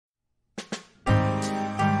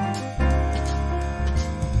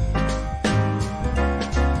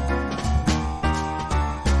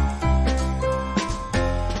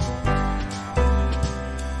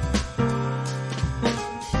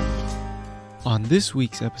On this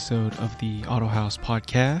week's episode of the Autohaus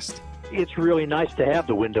podcast, it's really nice to have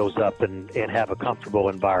the windows up and have a comfortable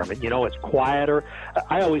environment. You know, it's quieter.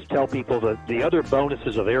 I always tell people that the other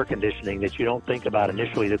bonuses of air conditioning that you don't think about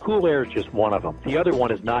initially, the cool air is just one of them. The other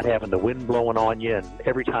one is not having the wind blowing on you, and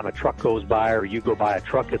every time a truck goes by or you go by a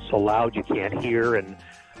truck, it's so loud you can't hear, and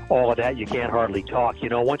all of that, you can't hardly talk. You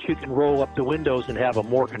know, once you can roll up the windows and have a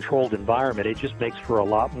more controlled environment, it just makes for a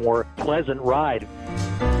lot more pleasant ride.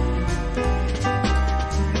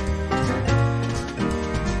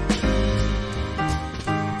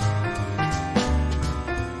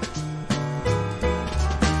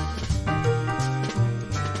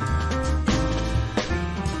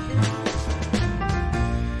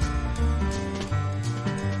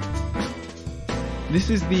 This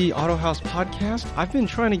is the Autohaus podcast. I've been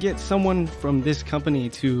trying to get someone from this company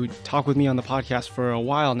to talk with me on the podcast for a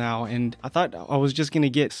while now, and I thought I was just going to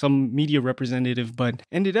get some media representative, but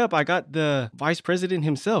ended up I got the vice president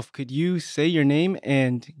himself. Could you say your name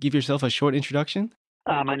and give yourself a short introduction?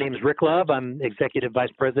 My name is Rick Love. I'm executive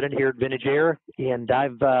vice president here at Vintage Air, and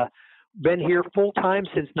I've been here full-time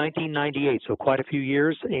since 1998, so quite a few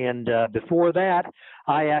years. And before that,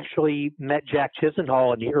 I actually met Jack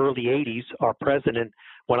Chisenhall in the early 80s, our president,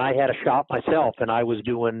 when I had a shop myself, and I was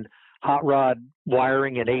doing hot rod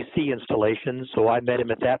wiring and AC installations. So I met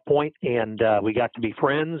him at that point, and we got to be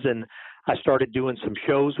friends, and I started doing some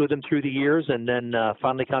shows with him through the years, and then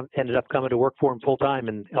finally ended up coming to work for him full-time,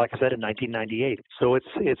 and like I said, in 1998. So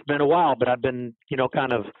it's been a while, but I've been,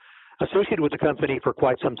 kind of associated with the company for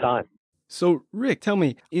quite some time. So, Rick, tell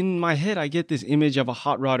me, in my head, I get this image of a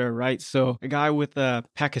hot rodder, right? So a guy with a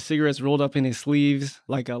pack of cigarettes rolled up in his sleeves,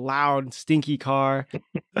 like a loud, stinky car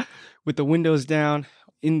with the windows down.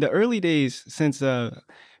 In the early days, since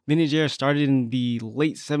Vintage Air started in the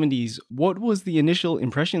late 70s, what was the initial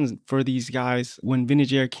impressions for these guys when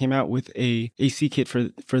Vintage Air came out with a AC kit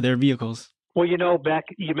for their vehicles? Well, you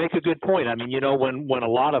make a good point. I mean, when a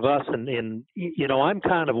lot of us, and I'm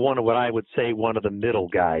kind of one of what I would say one of the middle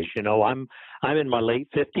guys. I'm in my late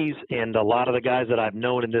 50s, and a lot of the guys that I've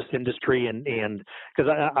known in this industry, and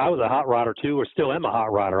because I was a hot rodder too, or still am a hot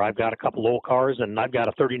rodder. I've got a couple old cars, and I've got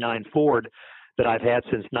a 39 Ford that I've had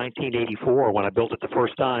since 1984 when I built it the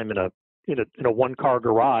first time in a one-car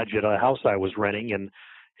garage at a house I was renting, and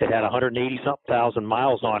it had 180-something thousand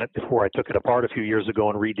miles on it before I took it apart a few years ago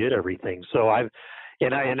and redid everything. So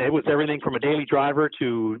and it was everything from a daily driver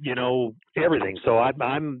to everything. So I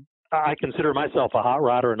consider myself a hot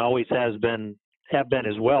rodder and always have been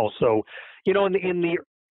as well. So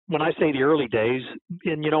when I say the early days,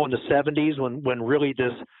 in the 70s when really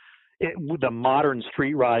the modern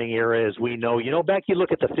street riding era, as we know, back you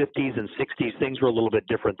look at the 50s and 60s, things were a little bit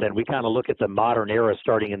different then. We kind of look at the modern era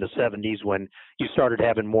starting in the 70s when you started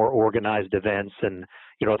having more organized events, and,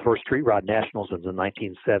 the first Street Rod Nationals was in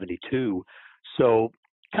 1972. So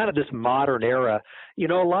kind of this modern era,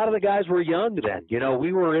 a lot of the guys were young then.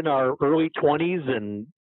 We were in our early 20s and,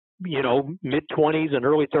 mid 20s and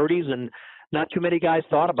early 30s, and not too many guys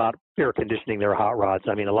thought about air conditioning their hot rods.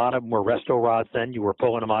 I mean, a lot of them were resto rods then. You were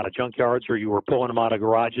pulling them out of junkyards or you were pulling them out of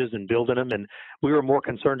garages and building them. And we were more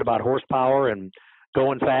concerned about horsepower and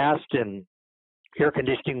going fast. And air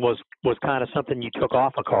conditioning was kind of something you took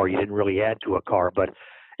off a car. You didn't really add to a car. But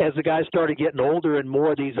as the guys started getting older and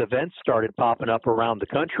more of these events started popping up around the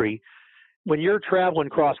country, when you're traveling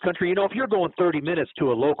cross country, if you're going 30 minutes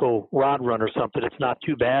to a local rod run or something, it's not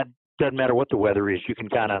too bad. Doesn't matter what the weather is, you can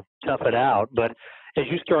kind of tough it out. But as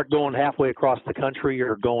you start going halfway across the country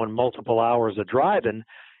or going multiple hours of driving,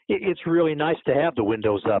 it's really nice to have the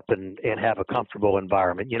windows up and have a comfortable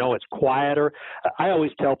environment. It's quieter. I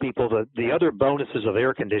always tell people that the other bonuses of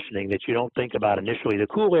air conditioning that you don't think about initially, the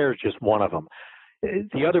cool air is just one of them.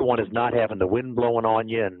 The other one is not having the wind blowing on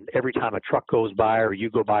you, and every time a truck goes by or you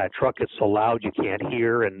go by a truck, it's so loud you can't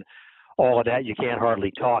hear, and all of that, you can't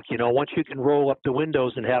hardly talk. Once you can roll up the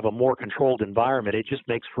windows and have a more controlled environment, it just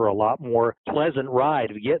makes for a lot more pleasant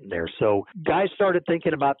ride of getting there. So guys started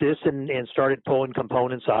thinking about this and started pulling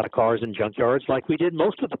components out of cars and junkyards like we did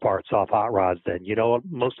most of the parts off hot rods then.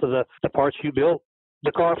 Most of the parts you built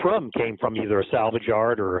the car from came from either a salvage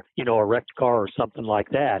yard or, a wrecked car or something like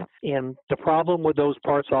that. And the problem with those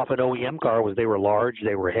parts off an OEM car was they were large,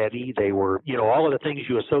 they were heavy, they were, all of the things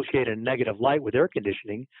you associate in negative light with air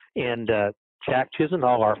conditioning. And Jack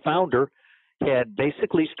Chisenhall, our founder, had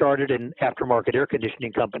basically started an aftermarket air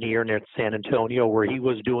conditioning company here near San Antonio where he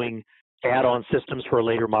was doing add-on systems for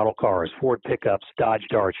later model cars, Ford pickups, Dodge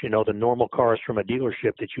Darts, the normal cars from a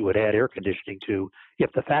dealership that you would add air conditioning to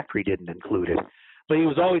if the factory didn't include it. But he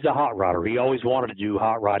was always a hot rodder. He always wanted to do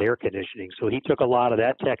hot rod air conditioning. So he took a lot of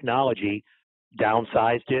that technology,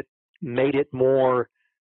 downsized it, made it more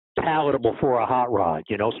palatable for a hot rod,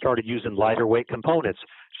 started using lighter weight components,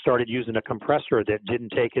 started using a compressor that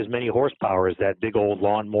didn't take as many horsepower as that big old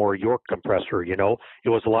lawnmower York compressor, it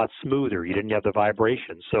was a lot smoother. You didn't have the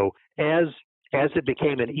vibration. So as it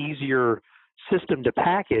became an easier system to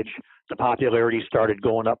package, the popularity started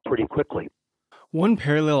going up pretty quickly. One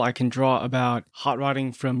parallel I can draw about hot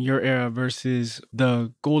rodding from your era versus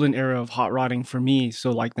the golden era of hot rodding for me,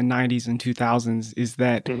 so like the 90s and 2000s, is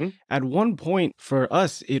that at one point for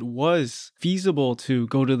us, it was feasible to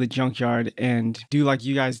go to the junkyard and do like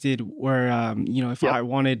you guys did, where, if I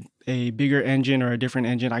wanted a bigger engine or a different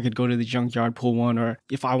engine, I could go to the junkyard, pull one, or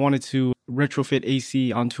if I wanted to retrofit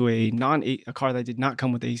AC onto a car that did not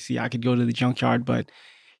come with AC, I could go to the junkyard. But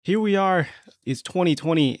here we are, it's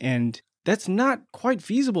 2020, and that's not quite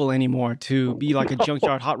feasible anymore to be like a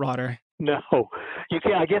junkyard hot rodder. No, you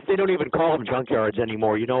can't. I guess they don't even call them junkyards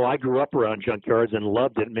anymore. I grew up around junkyards and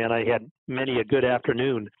loved it. Man, I had many a good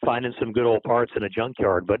afternoon finding some good old parts in a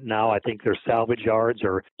junkyard. But now I think they're salvage yards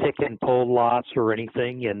or pick and pull lots or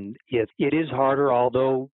anything. And it is harder,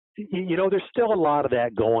 although there's still a lot of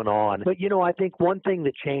that going on. But, I think one thing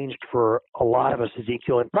that changed for a lot of us,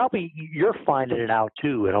 Ezekiel, and probably you're finding it out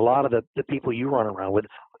too, and a lot of the people you run around with,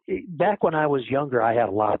 back when I was younger, I had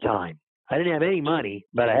a lot of time. I didn't have any money,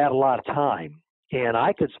 but I had a lot of time. And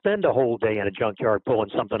I could spend a whole day in a junkyard pulling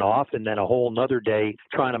something off and then a whole nother day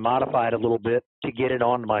trying to modify it a little bit to get it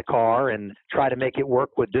on my car and try to make it work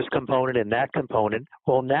with this component and that component.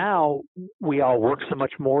 Well, now we all work so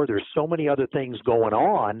much more. There's so many other things going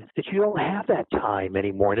on that you don't have that time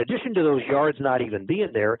anymore. In addition to those yards not even being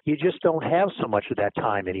there, you just don't have so much of that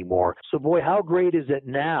time anymore. So, boy, how great is it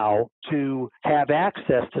now to have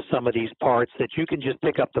access to some of these parts that you can just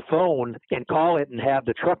pick up the phone and call it and have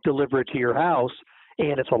the truck deliver it to your house.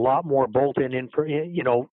 And it's a lot more bolt-in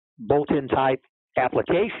type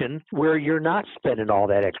application where you're not spending all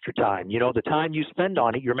that extra time. The time you spend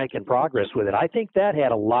on it, you're making progress with it. I think that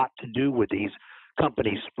had a lot to do with these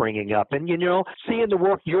companies springing up. And, seeing the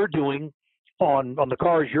work you're doing on the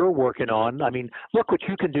cars you're working on, I mean, look what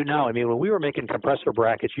you can do now. I mean, when we were making compressor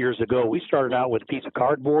brackets years ago, we started out with a piece of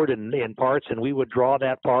cardboard and parts, and we would draw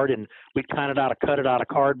that part, and we'd cut it out of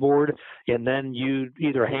cardboard, and then you'd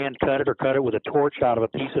either hand cut it or cut it with a torch out of a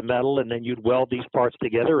piece of metal, and then you'd weld these parts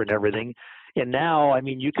together and everything. And now, I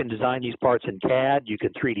mean, you can design these parts in CAD, you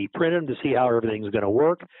can 3D print them to see how everything's going to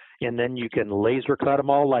work, and then you can laser cut them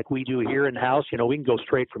all like we do here in-house. We can go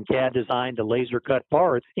straight from CAD design to laser cut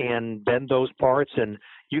parts and bend those parts, and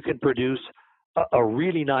you can produce a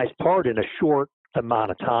really nice part in a short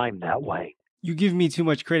amount of time that way. You give me too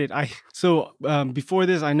much credit. Before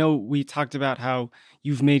this, I know we talked about how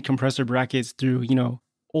you've made compressor brackets through,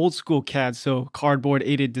 old school CAD, so cardboard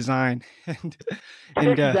aided design. and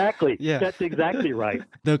exactly. Yeah. That's exactly right.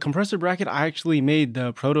 The compressor bracket, I actually made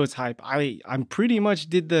the prototype. I'm pretty much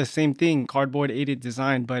did the same thing, cardboard aided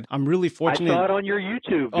design, but I'm really fortunate. I saw it on your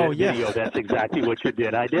YouTube video. That's exactly what you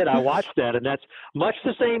did. I watched that, and that's much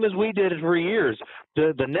the same as we did it for years.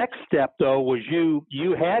 The next step, though, was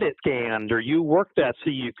you had it scanned, or you worked that so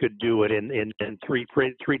you could do it in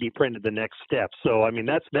 3D printed the next step. So, I mean,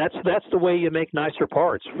 that's the way you make nicer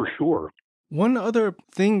parts, for sure. One other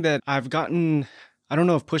thing that I've gotten, I don't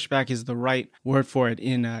know if pushback is the right word for it,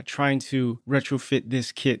 in trying to retrofit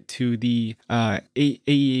this kit to the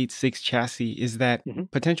AE86 chassis, is that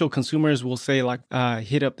potential consumers will say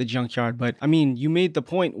hit up the junkyard. But I mean, you made the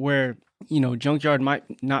point where, junkyard might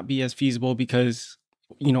not be as feasible because,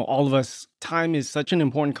 all of us, time is such an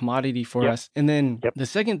important commodity for us. And then the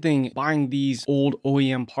second thing, buying these old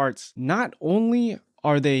OEM parts, not only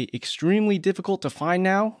are they extremely difficult to find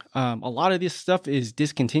now, a lot of this stuff is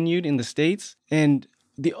discontinued in the States. And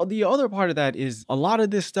the other part of that is a lot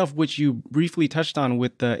of this stuff, which you briefly touched on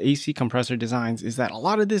with the AC compressor designs, is that a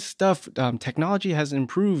lot of this stuff, technology has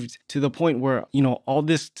improved to the point where, all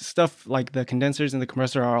this stuff like the condensers and the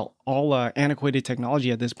compressor are all antiquated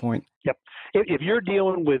technology at this point. Yep. If you're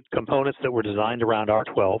dealing with components that were designed around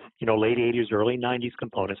R12, late 80s, early 90s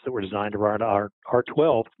components that were designed around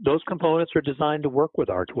R12, those components are designed to work with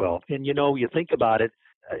R12. And, you think about it,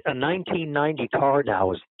 a 1990 car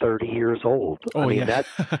now is 30 years old. That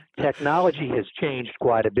technology has changed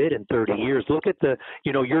quite a bit in 30 years. Look at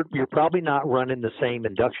you're probably not running the same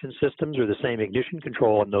induction systems or the same ignition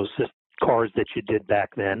control in those cars that you did back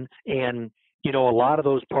then. And a lot of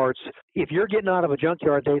those parts, if you're getting out of a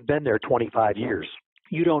junkyard, they've been there 25 years.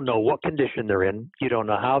 You don't know what condition they're in. You don't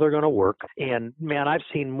know how they're going to work. And man, I've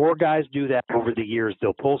seen more guys do that over the years.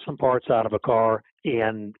 They'll pull some parts out of a car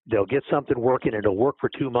and they'll get something working. It'll work for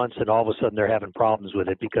 2 months, and all of a sudden they're having problems with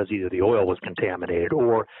it because either the oil was contaminated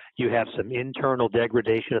or you have some internal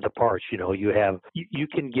degradation of the parts. You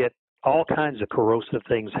can get all kinds of corrosive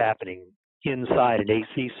things happening inside an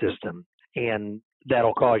AC system, and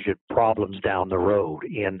that'll cause you problems down the road.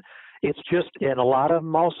 And and a lot of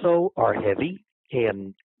them also are heavy,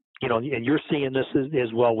 and and you're seeing this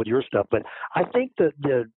as well with your stuff. But I think that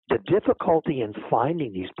the difficulty in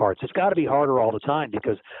finding these parts, it's got to be harder all the time,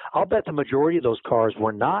 because I'll bet the majority of those cars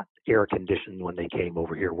were not air conditioned when they came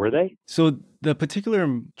over here, were they? So the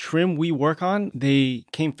particular trim we work on, they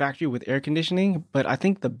came factory with air conditioning. But I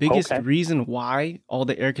think the biggest reason why all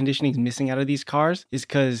the air conditioning is missing out of these cars is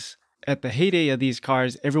because at the heyday of these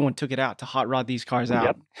cars, everyone took it out to hot rod these cars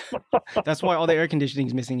out. Yep. That's why all the air conditioning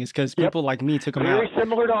is missing, is because people like me took them out. Very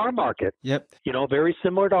similar to our market. Yep. Very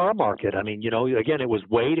similar to our market. I mean, again, it was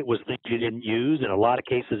weight, it was things you didn't use. In a lot of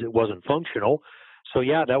cases, it wasn't functional. So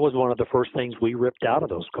yeah, that was one of the first things we ripped out of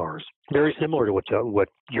those cars. Very similar to what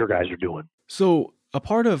your guys are doing. So a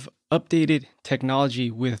part of updated technology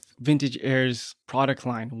with Vintage Air's product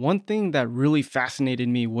line, one thing that really fascinated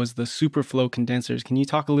me was the Superflow condensers. Can you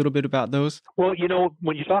talk a little bit about those? Well,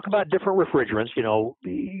 when you talk about different refrigerants, you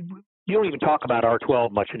don't even talk about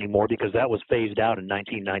R12 much anymore because that was phased out in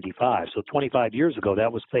 1995. So 25 years ago,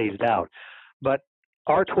 that was phased out. But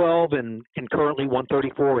R12 and currently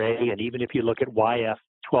 134A, and even if you look at YF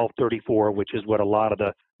 1234, which is what a lot of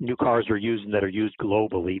the new cars are using that are used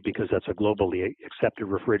globally, because that's a globally accepted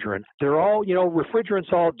refrigerant. They're all,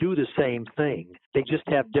 refrigerants all do the same thing. They just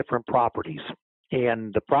have different properties.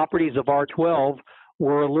 And the properties of R12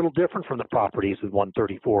 were a little different from the properties of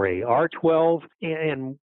 134A. R12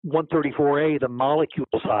 and 134A, the molecule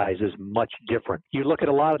size is much different. You look at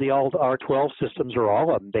a lot of the old R12 systems, or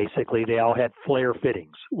all of them, basically, they all had flare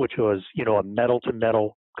fittings, which was, a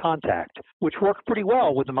metal-to-metal contact, which worked pretty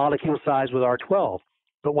well with the molecule size with R12.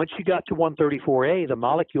 But once you got to 134A, the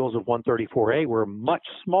molecules of 134A were much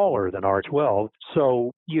smaller than R12,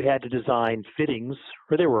 so you had to design fittings,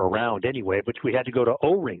 or they were around anyway, but we had to go to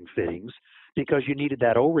O-ring fittings because you needed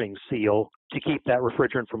that O-ring seal to keep that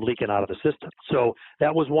refrigerant from leaking out of the system. So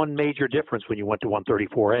that was one major difference when you went to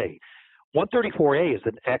 134A. 134A is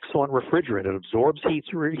an excellent refrigerant. It absorbs heat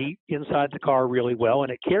inside the car really well,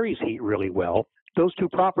 and it carries heat really well. Those two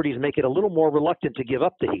properties make it a little more reluctant to give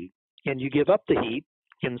up the heat, and you give up the heat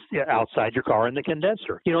outside your car in the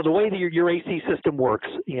condenser. The way that your AC system works,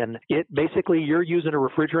 and basically you're using a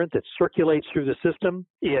refrigerant that circulates through the system.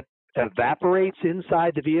 It evaporates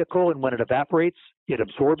inside the vehicle, and when it evaporates, it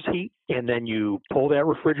absorbs heat, and then you pull that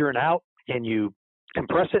refrigerant out and you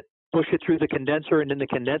compress it, push it through the condenser, and in the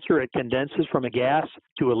condenser it condenses from a gas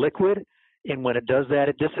to a liquid. And when it does that,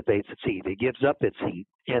 it dissipates its heat. It gives up its heat.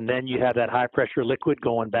 And then you have that high-pressure liquid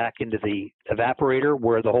going back into the evaporator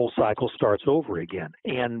where the whole cycle starts over again.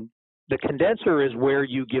 And the condenser is where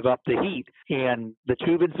you give up the heat. And the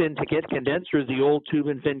tube and fin condensers, the old tube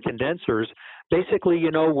and fin condensers, basically,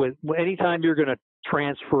 with anytime you're going to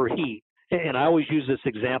transfer heat, and I always use this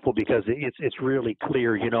example because it's really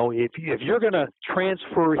clear. If you're going to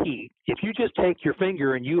transfer heat, if you just take your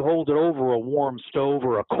finger and you hold it over a warm stove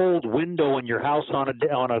or a cold window in your house on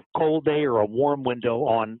a cold day, or a warm window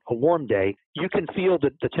on a warm day, you can feel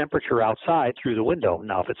the temperature outside through the window.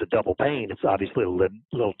 Now, if it's a double pane, it's obviously a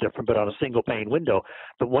little different, but on a single pane window.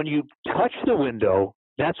 But when you touch the window,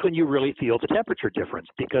 that's when you really feel the temperature difference,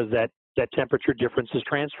 because that temperature difference is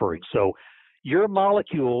transferring. So your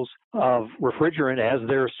molecules of refrigerant, as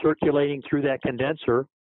they're circulating through that condenser,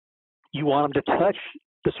 you want them to touch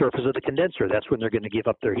the surface of the condenser. That's when they're going to give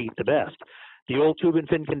up their heat the best. The old tube and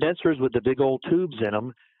fin condensers with the big old tubes in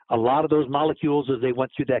them, a lot of those molecules, as they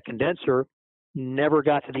went through that condenser, never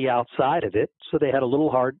got to the outside of it, so they had a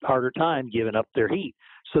little harder time giving up their heat.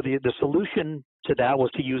 So the solution to that was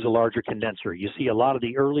to use a larger condenser. You see a lot of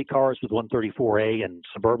the early cars with 134A and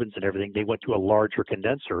Suburbans and everything, they went to a larger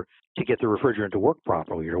condenser to get the refrigerant to work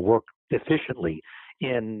properly, or to work efficiently.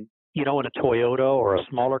 In a Toyota or a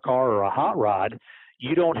smaller car or a hot rod,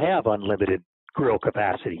 you don't have unlimited grill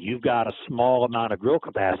capacity. You've got a small amount of grill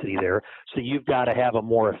capacity there, so you've got to have a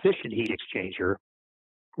more efficient heat exchanger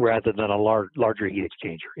rather than a larger heat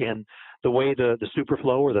exchanger. And the way the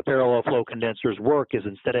Superflow or the parallel flow condensers work is,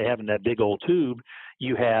 instead of having that big old tube,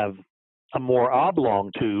 you have a more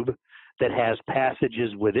oblong tube that has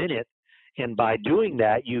passages within it. And by doing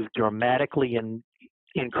that, you've dramatically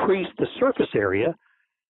increased the surface area,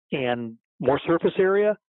 and more surface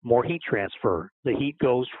area, more heat transfer. The heat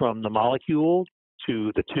goes from the molecule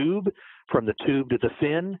to the tube, from the tube to the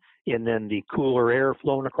fin, and then the cooler air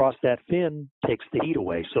flowing across that fin takes the heat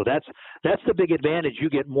away. So that's the big advantage. You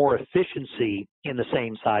get more efficiency in the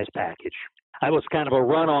same size package. I was kind of a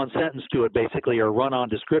run-on sentence to it, basically, or run-on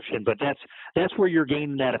description, but that's where you're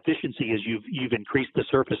gaining that efficiency, is you've increased the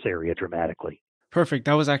surface area dramatically. Perfect.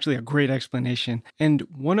 That was actually a great explanation. And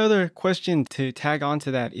one other question to tag on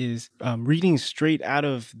to that is reading straight out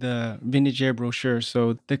of the Vintage Air brochure.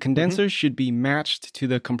 So the condenser should be matched to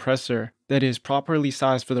the compressor that is properly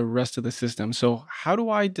sized for the rest of the system. So how do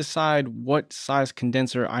I decide what size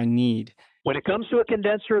condenser I need? When it comes to a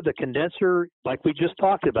condenser, the condenser, like we just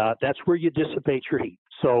talked about, that's where you dissipate your heat.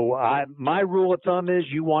 So my rule of thumb is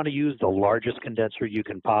you want to use the largest condenser you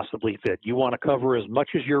can possibly fit. You want to cover as much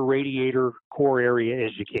as your radiator core area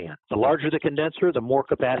as you can. The larger the condenser, the more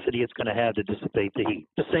capacity it's going to have to dissipate the heat.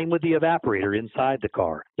 The same with the evaporator inside the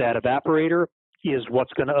car. That evaporator is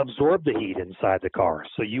what's going to absorb the heat inside the car.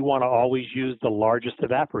 So you want to always use the largest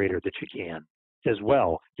evaporator that you can as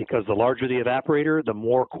well, because the larger the evaporator, the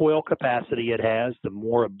more coil capacity it has, the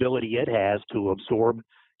more ability it has to absorb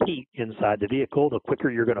heat inside the vehicle, the quicker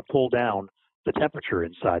you're going to pull down the temperature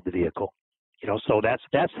inside the vehicle. So that's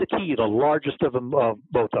the key, the largest of them, of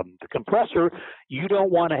both of them. The compressor, you don't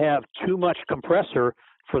want to have too much compressor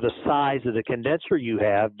for the size of the condenser you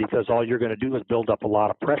have, because all you're going to do is build up a lot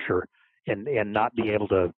of pressure and not be able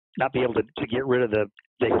to get rid of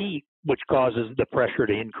the heat, which causes the pressure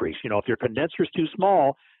to increase. If your condenser is too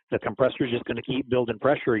small, the compressor is just going to keep building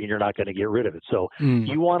pressure and you're not going to get rid of it. So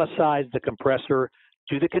you want to size the compressor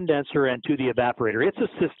to the condenser and to the evaporator. It's a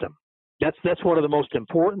system. That's one of the most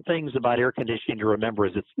important things about air conditioning to remember,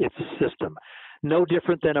 is it's a system. No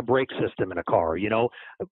different than a brake system in a car.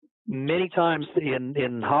 Many times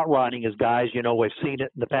in hot rodding as guys, we've seen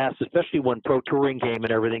it in the past, especially when Pro Touring came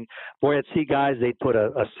and everything. Boy, I'd see guys, they'd put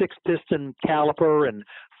a 6-piston caliper and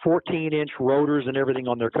 14-inch rotors and everything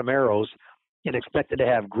on their Camaros and expected to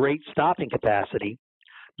have great stopping capacity.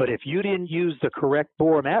 But if you didn't use the correct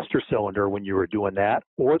bore master cylinder when you were doing that,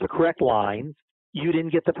 or the correct line, you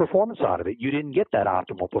didn't get the performance out of it. You didn't get that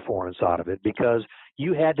optimal performance out of it, because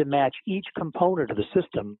you had to match each component of the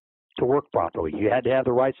system to work properly. You had to have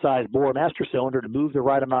the right size bore master cylinder to move the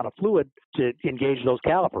right amount of fluid to engage those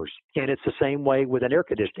calipers. And it's the same way with an air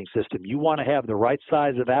conditioning system. You want to have the right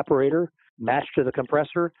size evaporator matched to the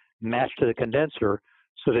compressor, matched to the condenser,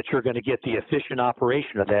 so that you're going to get the efficient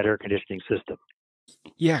operation of that air conditioning system.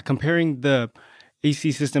 Yeah, comparing the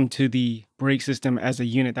AC system to the brake system as a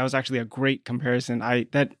unit, that was actually a great comparison.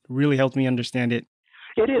 That really helped me understand it.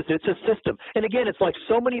 It is. It's a system. And again, it's like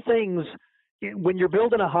so many things. When you're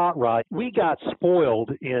building a hot rod, we got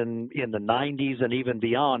spoiled in the 90s and even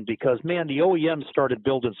beyond, because, man, the OEMs started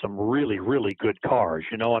building some really, really good cars.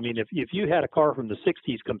 If you had a car from the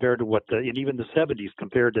 60s compared to and even the 70s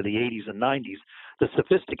compared to the 80s and 90s, the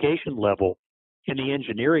sophistication level in the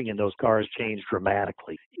engineering in those cars changed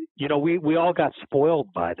dramatically. We all got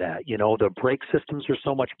spoiled by that. The brake systems are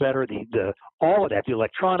so much better. All of that, the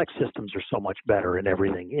electronic systems are so much better and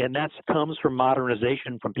everything. And that comes from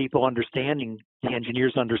modernization, from people understanding, the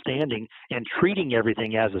engineers understanding and treating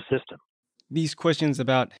everything as a system. These questions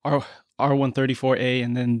about R134A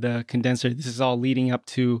and then the condenser, this is all leading up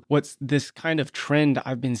to what's this kind of trend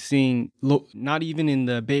I've been seeing, not even in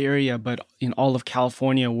the Bay Area, but in all of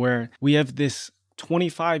California, where we have this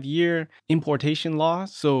 25-year importation law.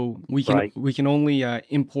 So we can only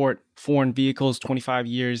import foreign vehicles 25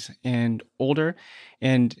 years and older.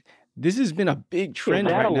 And this has been a big trend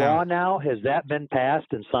right now. Is that a law now? Has that been passed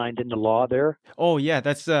and signed into law there? Oh, yeah,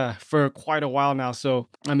 that's for quite a while now. So,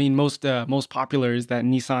 most popular is that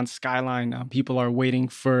Nissan Skyline. People are waiting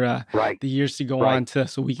for the years to go on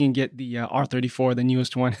so we can get the R34, the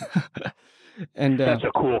newest one. And that's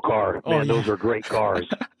a cool car, man. Those are great cars.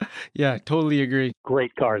 Yeah, totally agree.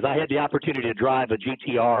 Great cars. I had the opportunity to drive a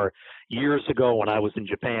GTR years ago when I was in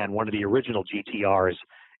Japan, one of the original GTRs.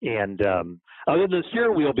 And other than the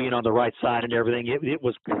steering wheel being on the right side and everything, it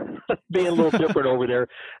was being a little different over there.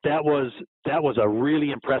 That was a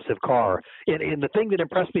really impressive car. And the thing that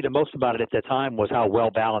impressed me the most about it at that time was how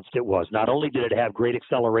well balanced it was. Not only did it have great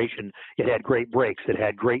acceleration, it had great brakes, it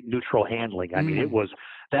had great neutral handling.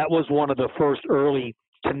 That was one of the first early,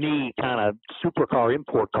 to me, kind of supercar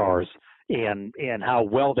import cars, and how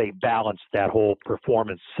well they balanced that whole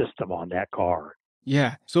performance system on that car.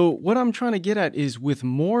 Yeah. So what I'm trying to get at is, with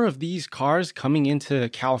more of these cars coming into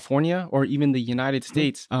California or even the United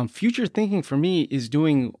States, future thinking for me is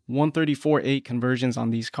doing 134A conversions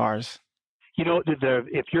on these cars.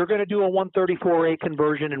 If you're going to do a 134A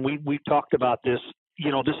conversion, and we've talked about this,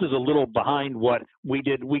 this is a little behind what we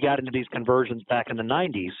did. We got into these conversions back in the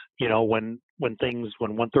 90s, when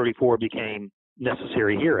 134 became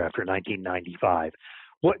necessary here after 1995.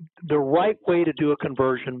 What the right way to do a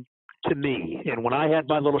conversion to me, and when I had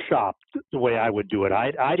my little shop, the way I would do it,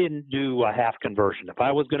 I didn't do a half conversion. If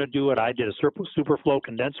I was going to do it, I did a super flow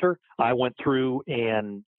condenser. I went through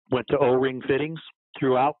and went to O-ring fittings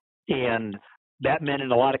throughout, and that meant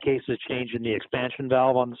in a lot of cases changing the expansion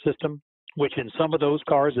valve on the system, which in some of those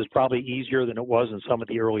cars is probably easier than it was in some of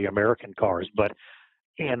the early American cars,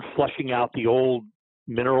 and flushing out the old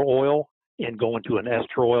mineral oil and going to an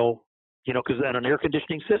ester oil, because in an air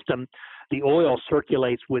conditioning system, the oil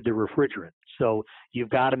circulates with the refrigerant. So you've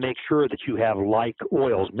got to make sure that you have like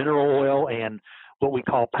oils, mineral oil and what we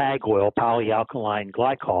call PAG oil, polyalkyl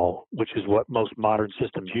glycol, which is what most modern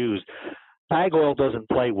systems use. PAG oil doesn't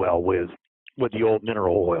play well with the old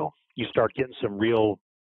mineral oil. You start getting some real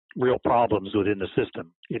problems within the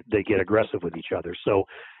system. They get aggressive with each other. So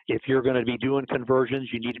if you're going to be doing conversions,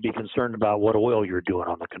 you need to be concerned about what oil you're doing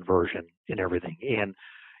on the conversion and everything. And,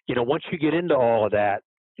 once you get into all of that,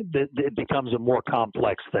 it becomes a more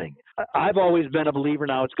complex thing. I've always been a believer.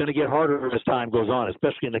 Now it's going to get harder as time goes on,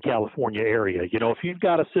 especially in the California area. If you've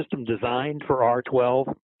got a system designed for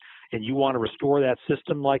R12 and you want to restore that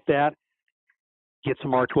system like that, get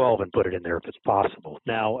some R12 and put it in there if it's possible.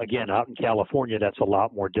 Now, again, out in California, that's a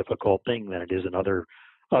lot more difficult thing than it is in other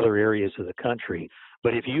areas of the country.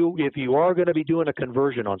 But if you are going to be doing a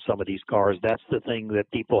conversion on some of these cars, that's the thing that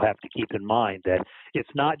people have to keep in mind, that it's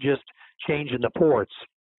not just changing the ports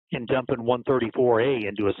and dumping 134A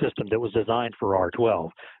into a system that was designed for R12,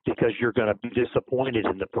 because you're going to be disappointed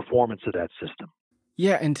in the performance of that system.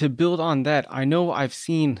 Yeah, and to build on that, I know I've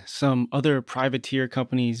seen some other privateer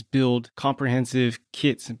companies build comprehensive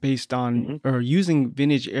kits based on or using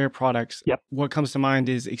vintage air products. Yep. What comes to mind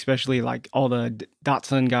is especially like all the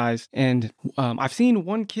Datsun guys. And I've seen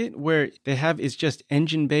one kit where it's just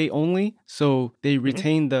engine bay only, so they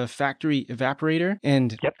retain the factory evaporator.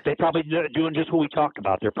 And yep, they probably doing just what we talked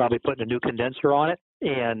about. They're probably putting a new condenser on it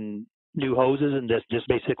and new hoses, and just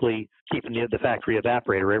basically keeping the factory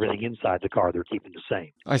evaporator, everything inside the car, they're keeping the same.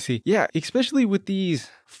 I see. Yeah, especially with these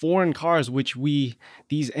foreign cars,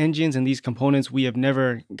 these engines and these components we have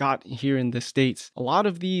never got here in the States. A lot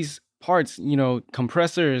of these parts,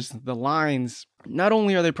 compressors, the lines, not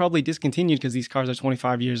only are they probably discontinued because these cars are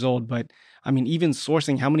 25 years old, but I mean, even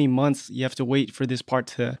sourcing, how many months you have to wait for this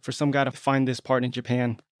part for some guy to find this part in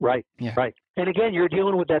Japan. Right. Yeah. Right. And again, you're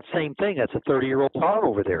dealing with that same thing. That's a 30-year-old car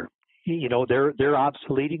over there. They're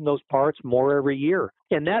obsoleting those parts more every year.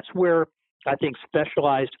 And that's where I think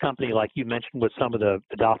specialized company, like you mentioned with some of the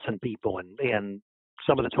Datsun people and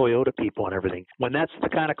some of the Toyota people and everything, when that's the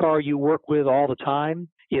kind of car you work with all the time,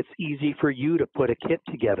 it's easy for you to put a kit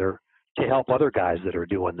together to help other guys that are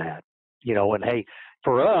doing that. And hey,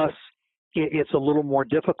 for us, it's a little more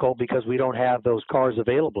difficult because we don't have those cars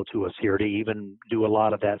available to us here to even do a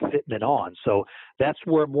lot of that fitment on. So that's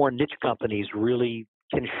where more niche companies really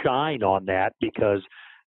can shine on that, because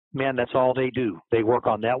man, that's all they do. They work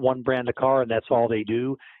on that one brand of car, and that's all they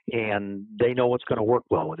do, and they know what's going to work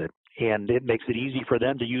well with it. And it makes it easy for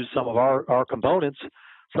them to use some of our components,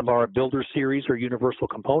 some of our builder series or universal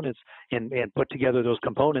components, and put together those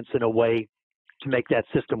components in a way to make that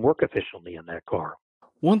system work efficiently in that car.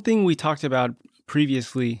 One thing we talked about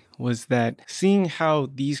previously was that seeing how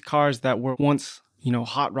these cars that were once,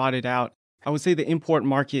 hot rodded out, I would say the import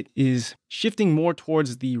market is shifting more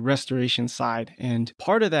towards the restoration side. And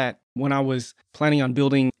part of that, when I was planning on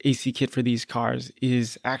building AC kit for these cars,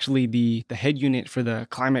 is actually the head unit for the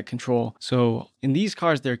climate control. So in these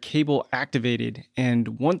cars, they're cable activated.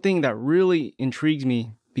 And one thing that really intrigues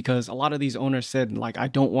me, because a lot of these owners said, like, I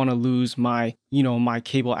don't want to lose my, my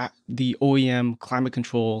cable, the OEM climate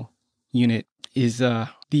control unit, is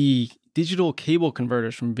the digital cable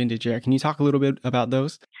converters from Vintage Air. Can you talk a little bit about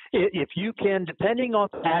those? If you can, depending on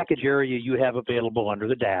the package area you have available under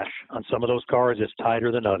the dash, on some of those cars it's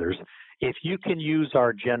tighter than others. If you can use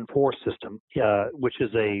our Gen 4 system, which is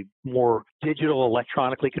a more digital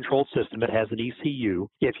electronically controlled system, it has an ECU.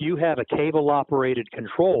 If you have a cable operated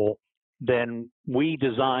control, then we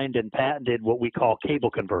designed and patented what we call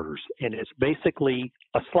cable converters. And it's basically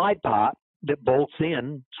a slide pot that bolts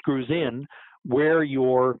in, screws in, where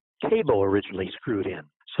your cable originally screwed in.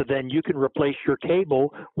 So then you can replace your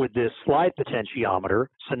cable with this slide potentiometer.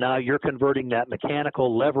 So now you're converting that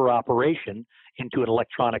mechanical lever operation into an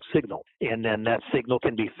electronic signal. And then that signal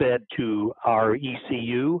can be fed to our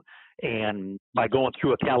ECU. And by going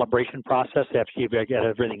through a calibration process after you've got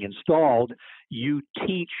everything installed, you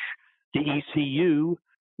teach the ECU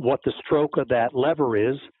what the stroke of that lever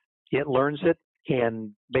is. It learns it,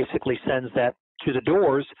 and basically sends that to the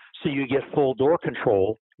doors so you get full door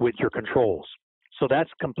control with your controls. So that's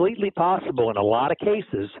completely possible in a lot of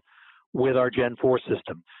cases with our Gen 4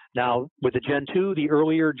 system. Now, with the Gen 2, the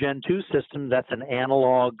earlier Gen 2 system, that's an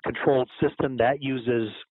analog controlled system that uses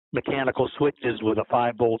mechanical switches with a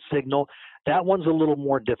 5-volt signal. That one's a little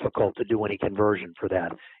more difficult to do any conversion for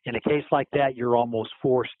that. In a case like that, you're almost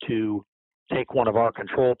forced to take one of our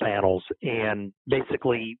control panels and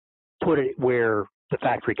basically put it where the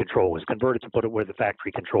factory control is, convert it to put it where the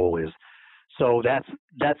factory control is. So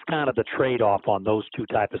that's kind of the trade-off on those two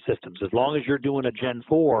type of systems. As long as you're doing a Gen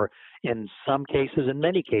 4, in some cases, in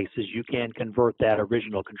many cases, you can convert that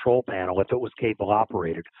original control panel if it was cable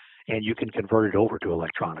operated, and you can convert it over to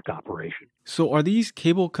electronic operation. So are these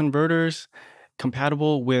cable converters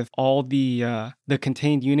compatible with all the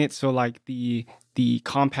contained units? So like the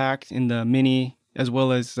compact and the mini, as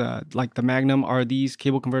well as like the Magnum, are these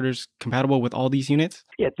cable converters compatible with all these units?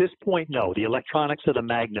 At this point, no. The electronics of the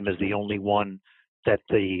Magnum is the only one that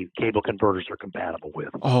the cable converters are compatible with.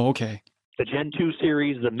 Oh, okay. The Gen 2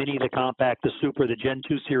 series, the Mini, the Compact, the Super, the Gen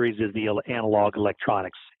 2 series is the analog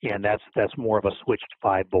electronics, and that's more of a switched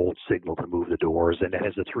 5-volt signal to move the doors, and it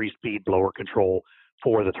has a 3-speed blower control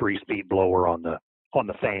for the 3-speed blower on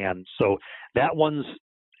the fan. So that one's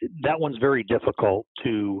very difficult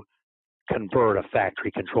to convert a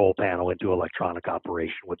factory control panel into electronic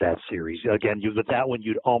operation with that series. Again, with that one,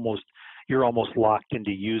 you're almost locked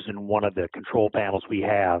into using one of the control panels we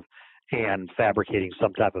have and fabricating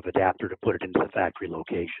some type of adapter to put it into the factory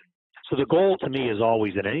location. So the goal to me is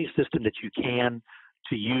always in any system that you can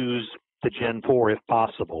to use the Gen 4 if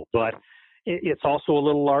possible, but it's also a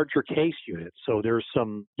little larger case unit. So there's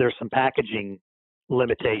some packaging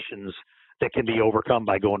limitations that can be overcome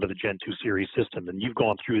by going to the Gen 2 series system. And you've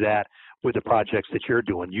gone through that with the projects that you're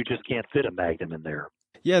doing. You just can't fit a Magnum in there.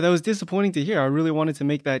 Yeah, that was disappointing to hear. I really wanted to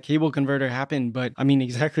make that cable converter happen, but I mean,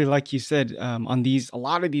 exactly like you said, on a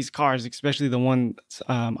lot of these cars, especially the ones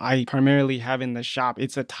I primarily have in the shop,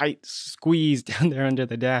 it's a tight squeeze down there under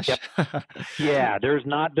the dash. Yep. Yeah, there's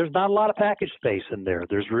not a lot of package space in there.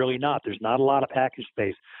 There's really not. There's not a lot of package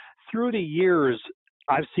space. Through the years,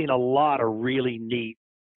 I've seen a lot of really neat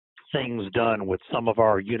things done with some of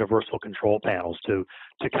our universal control panels to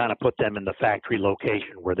kind of put them in the factory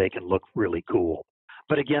location where they can look really cool.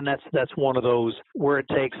 But again, that's one of those where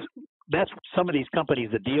that's some of these companies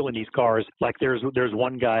that deal in these cars. Like there's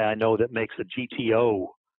one guy I know that makes a GTO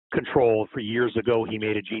control. For years ago, he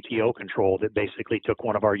made a GTO control that basically took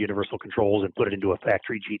one of our universal controls and put it into a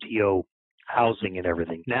factory GTO housing and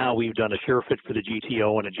everything. Now we've done a sure fit for the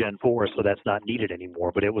GTO and a Gen 4, so that's not needed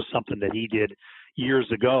anymore. But it was something that he did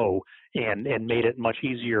years ago and made it much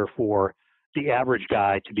easier for the average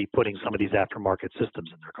guy to be putting some of these aftermarket systems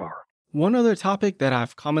in their car. One other topic that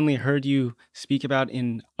I've commonly heard you speak about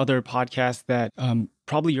in other podcasts that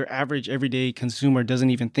probably your average everyday consumer doesn't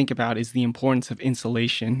even think about is the importance of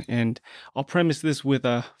insulation. And I'll premise this with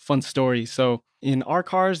a fun story. So in our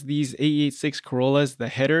cars, these AE86 Corollas, the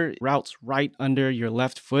header routes right under your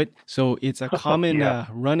left foot. So it's a common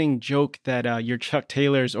running joke that your Chuck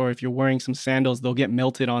Taylors, or if you're wearing some sandals, they'll get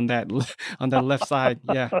melted on that left side.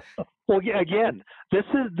 Yeah. Well, yeah, again, this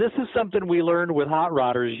is something we learned with hot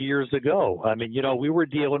rodders years ago. I mean, we were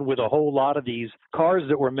dealing with a whole lot of these cars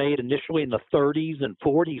that were made initially in the 30s and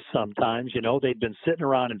 40s sometimes. They'd been sitting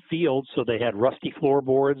around in fields, so they had rusty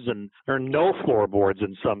floorboards or no floorboards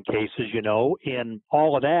in some cases, and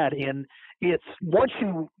all of that. And it's once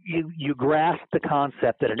you grasp the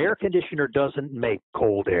concept that an air conditioner doesn't make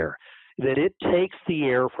cold air, that it takes the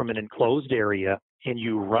air from an enclosed area and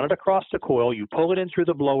you run it across the coil, you pull it in through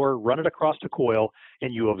the blower, run it across the coil,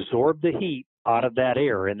 and you absorb the heat out of that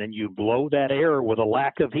air, and then you blow that air with a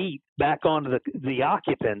lack of heat back onto the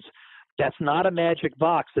occupants. That's not a magic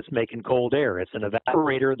box that's making cold air. It's an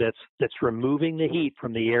evaporator that's removing the heat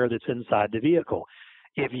from the air that's inside the vehicle.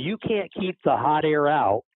 If you can't keep the hot air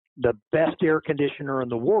out, the best air conditioner in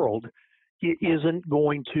the world isn't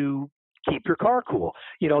going to keep your car cool.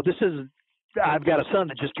 I've got a son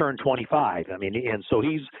that just turned 25. I mean, and so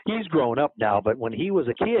he's grown up now. But when he was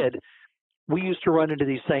a kid, we used to run into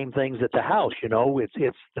these same things at the house.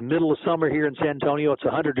 It's the middle of summer here in San Antonio. It's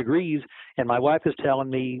 100 degrees, and my wife is telling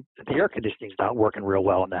me that the air conditioning's not working real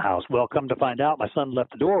well in the house. Well, come to find out, my son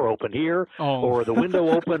left the door open here or the window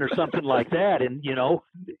open or something like that. And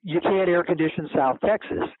you can't air condition South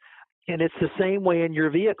Texas, and it's the same way in your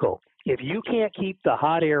vehicle. If you can't keep the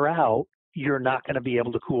hot air out, you're not going to be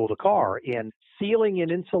able to cool the car. And sealing and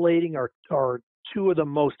insulating are two of the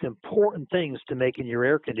most important things to making your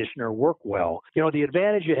air conditioner work well. The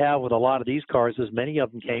advantage you have with a lot of these cars is many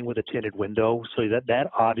of them came with a tinted window, so that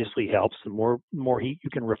obviously helps. The more heat you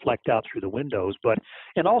can reflect out through the windows,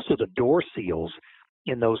 and also the door seals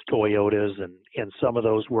in those Toyotas and some of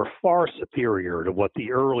those were far superior to what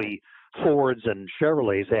the early Fords and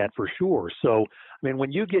Chevrolets had for sure. So,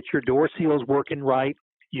 when you get your door seals working right,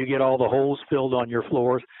 you get all the holes filled on your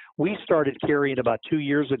floors. We started carrying about 2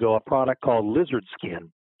 years ago a product called Lizard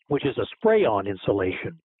Skin, which is a spray-on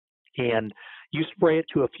insulation. And you spray it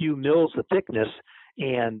to a few mils of thickness,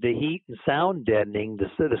 and the heat and sound deadening,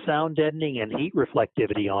 the sound deadening and heat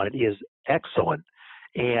reflectivity on it is excellent.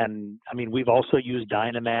 And we've also used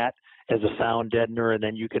Dynamat as a sound deadener, and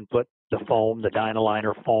then you can put the foam, the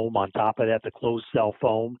Dynaliner foam on top of that, the closed cell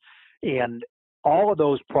foam. And all of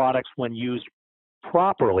those products, when used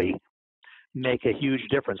properly, make a huge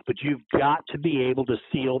difference. But you've got to be able to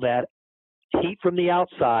seal that heat from the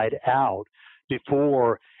outside out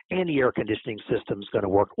before any air conditioning system is going to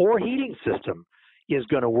work, or heating system is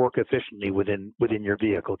going to work efficiently within your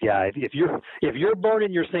vehicle. Yeah, if you're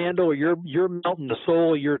burning your sandal or you're melting the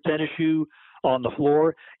sole of your tennis shoe on the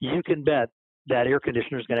floor, you can bet that air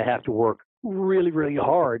conditioner is going to have to work really, really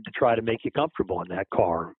hard to try to make you comfortable in that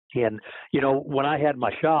car. And when I had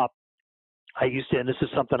my shop, I used to, and this is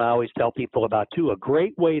something I always tell people about too, a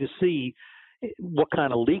great way to see what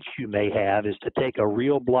kind of leaks you may have is to take a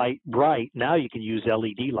real bright, now you can use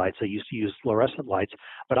LED lights. I used to use fluorescent lights,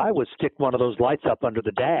 but I would stick one of those lights up under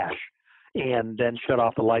the dash and then shut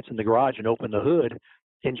off the lights in the garage and open the hood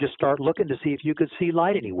and just start looking to see if you could see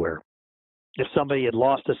light anywhere. If somebody had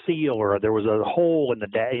lost a seal or there was a hole in the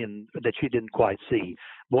that you didn't quite see,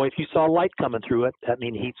 boy, if you saw light coming through it, that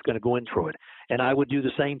means heat's going to go in through it. And I would do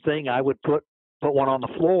the same thing. I would put one on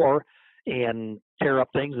the floor and tear up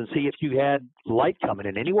things and see if you had light coming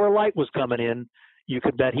in. Anywhere light was coming in, you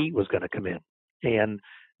could bet heat was going to come in. And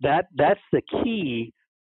that's the key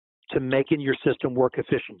to making your system work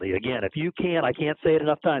efficiently. Again, if you can't, I can't say it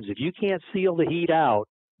enough times, if you can't seal the heat out,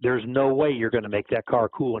 there's no way you're going to make that car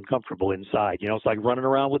cool and comfortable inside. It's like running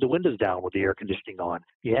around with the windows down with the air conditioning on.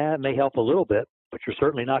 Yeah, it may help a little bit, but you're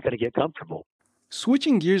certainly not going to get comfortable.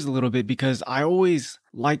 Switching gears a little bit, because I always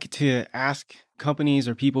like to ask companies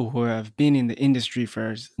or people who have been in the industry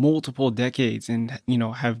for multiple decades and,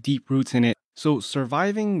 have deep roots in it. So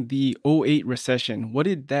surviving the '08 recession, what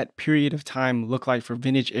did that period of time look like for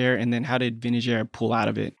Vintage Air? And then how did Vintage Air pull out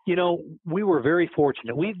of it? We were very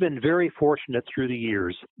fortunate. We've been very fortunate through the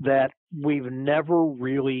years that we've never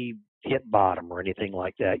really hit bottom or anything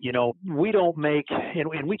like that. We don't make,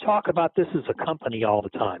 and we talk about this as a company all the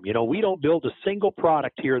time. We don't build a single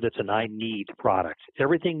product here that's an I need product.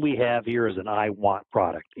 Everything we have here is an I want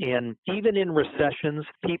product. And even in recessions,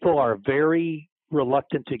 people are very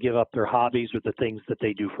reluctant to give up their hobbies or the things that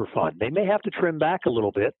they do for fun. They may have to trim back a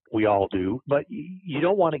little bit. We all do, but you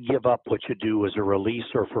don't want to give up what you do as a release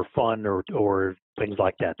or for fun or things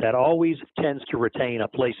like that. That always tends to retain a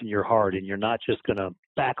place in your heart, and you're not just going to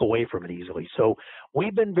back away from it easily. So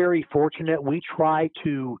we've been very fortunate. We try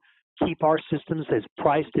to keep our systems as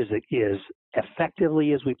priced as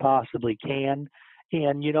effectively as we possibly can.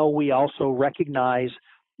 And, we also recognize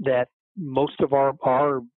that most of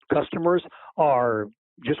our customers are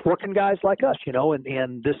just working guys like us,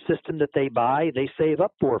 and this system that they buy, they save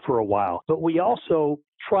up for a while. But we also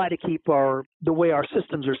try to keep the way our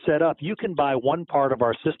systems are set up. You can buy one part of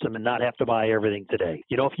our system and not have to buy everything today.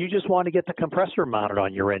 If you just want to get the compressor mounted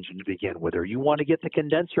on your engine to begin with, or you want to get the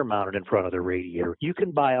condenser mounted in front of the radiator, you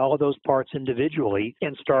can buy all of those parts individually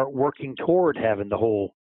and start working toward having the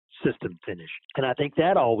whole system finished. And I think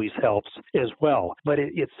that always helps as well. But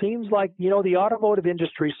it seems like, the automotive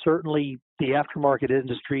industry, certainly the aftermarket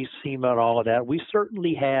industry, SEMA and all of that, we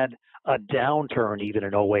certainly had a downturn even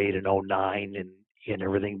in '08 and '09 and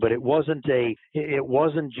everything, but it wasn't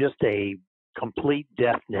just a complete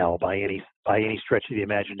death knell by any stretch of the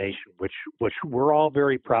imagination, which we're all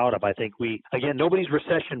very proud of. I think nobody's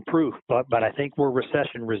recession proof, but I think we're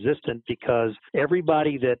recession resistant because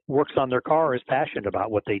everybody that works on their car is passionate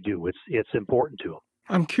about what they do. It's important to them.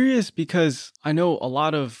 I'm curious because I know a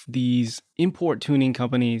lot of these import tuning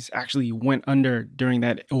companies actually went under during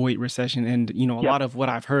that '08 recession. And, a lot of what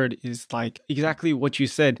I've heard is like exactly what you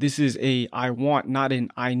said. This is a I want, not an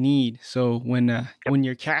I need. So when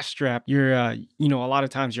you're cash strapped, you're, a lot of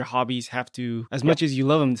times your hobbies have to, as much as you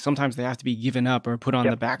love them, sometimes they have to be given up or put on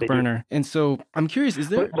the back burner. And so I'm curious, is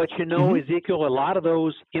there... But Ezekiel, a lot of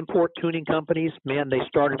those import tuning companies, man, they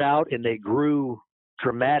started out and they grew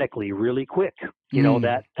dramatically really quick.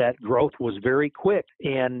 That growth was very quick,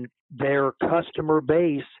 and their customer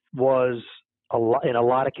base was in a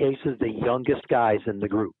lot of cases, the youngest guys in the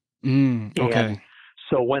group. And Okay.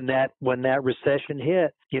 so when that recession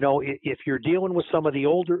hit, if you're dealing with some of the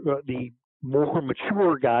the more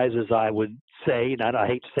mature guys, as I would say, and I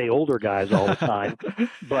hate to say older guys all the time,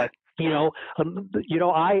 but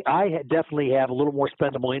I definitely have a little more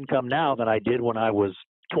spendable income now than I did when I was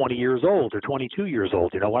 20 years old or 22 years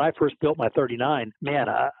old. When I first built my 39, man,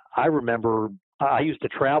 I remember I used to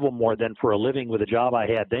travel more than for a living with a job I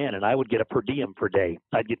had then, and I would get a per diem per day.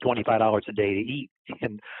 I'd get $25 a day to eat.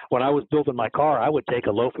 And when I was building my car, I would take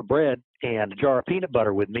a loaf of bread and a jar of peanut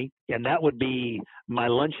butter with me, and that would be my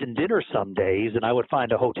lunch and dinner some days, and I would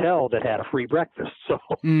find a hotel that had a free breakfast. So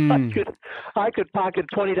I could pocket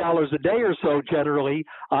 $20 a day or so generally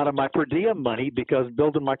out of my per diem money because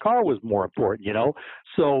building my car was more important,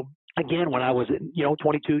 So again, when I was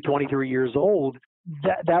 22, 23 years old,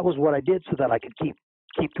 that was what I did so that I could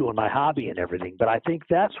keep doing my hobby and everything. But I think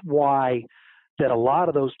that's why that a lot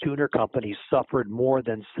of those tuner companies suffered more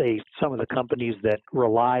than, say, some of the companies that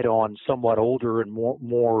relied on somewhat older and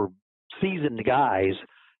more seasoned guys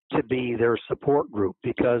to be their support group,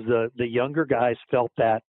 because the younger guys felt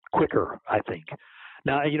that quicker, I think.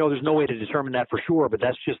 Now, there's no way to determine that for sure, but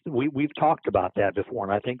that's just, we've talked about that before,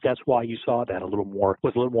 and I think that's why you saw that was a little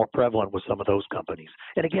more prevalent with some of those companies.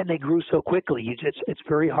 And again, they grew so quickly, it's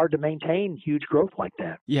very hard to maintain huge growth like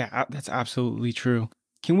that. Yeah, that's absolutely true.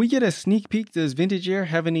 Can we get a sneak peek? Does Vintage Air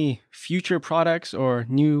have any future products or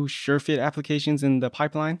new SureFit applications in the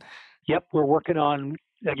pipeline? Yep, we're working on,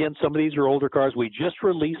 again, some of these are older cars. We just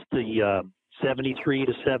released the 73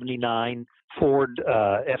 to 79 Ford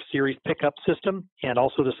F-Series pickup system, and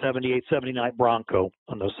also the 78, 79 Bronco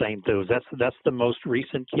on those same tools. That's the most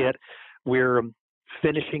recent kit. We're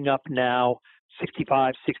finishing up now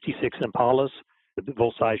 65, 66 Impalas, the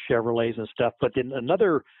full-size Chevrolets and stuff. But then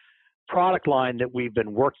another product line that we've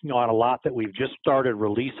been working on a lot that we've just started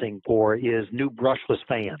releasing for is new brushless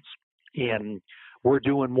fans. And we're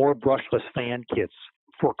doing more brushless fan kits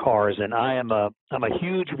for cars, and I'm a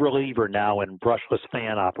huge believer now in brushless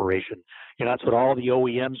fan operation. That's what all the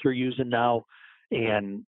OEMs are using now.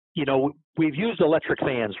 And we've used electric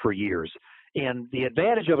fans for years, and the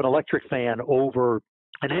advantage of an electric fan over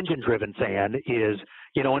an engine-driven fan is,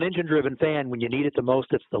 an engine-driven fan, when you need it the most,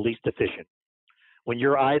 it's the least efficient. When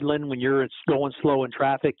you're idling, when you're going slow in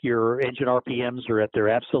traffic, your engine RPMs are at their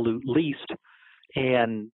absolute least,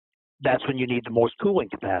 and that's when you need the most cooling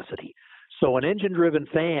capacity. So an engine-driven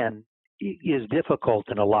fan is difficult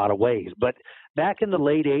in a lot of ways. But back in the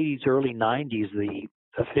late 80s, early 90s, the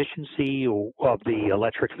efficiency of the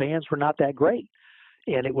electric fans were not that great.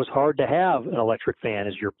 And it was hard to have an electric fan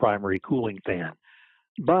as your primary cooling fan.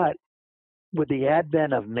 But with the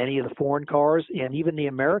advent of many of the foreign cars and even the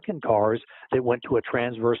American cars that went to a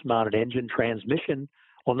transverse-mounted engine transmission,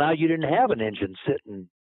 well, now you didn't have an engine sitting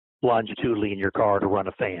longitudinally in your car to run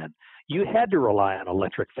a fan. You had to rely on an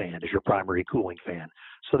electric fan as your primary cooling fan.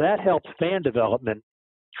 So that helped fan development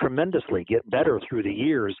tremendously get better through the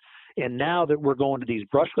years. And now that we're going to these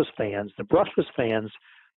brushless fans, the brushless fans,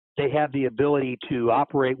 they have the ability to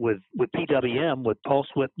operate with PWM, with pulse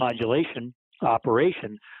width modulation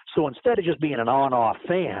operation. So instead of just being an on-off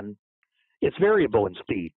fan, it's variable in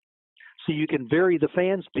speed. So you can vary the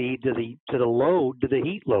fan speed to the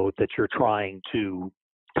heat load that you're trying to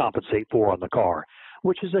compensate for on the car,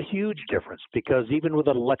 which is a huge difference, because even with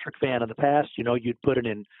an electric fan in the past, you'd put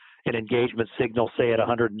an engagement signal, say, at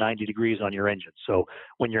 190 degrees on your engine. So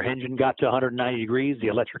when your engine got to 190 degrees, the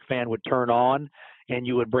electric fan would turn on, and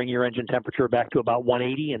you would bring your engine temperature back to about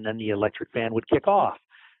 180, and then the electric fan would kick off.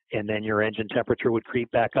 And then your engine temperature would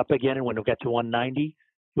creep back up again, and when it got to 190, you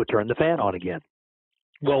would turn the fan on again.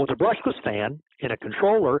 Well, with a brushless fan in a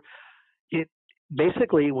controller, it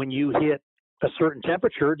basically, when you hit a certain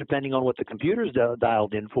temperature, depending on what the computer's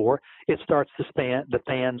dialed in for, it starts the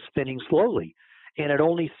fan spinning slowly. And it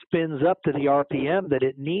only spins up to the RPM that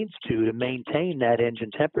it needs to maintain that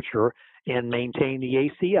engine temperature and maintain the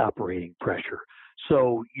AC operating pressure.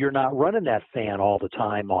 So you're not running that fan all the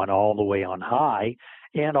time all the way on high.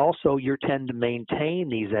 And also you tend to maintain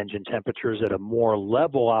these engine temperatures at a more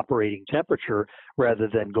level operating temperature rather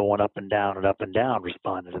than going up and down,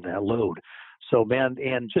 responding to that load. So, man,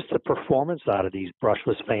 and just the performance out of these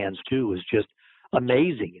brushless fans too is just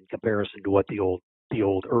amazing in comparison to what the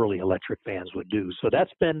old early electric fans would do. So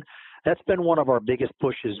that's been one of our biggest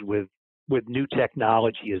pushes with new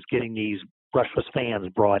technology, is getting these brushless fans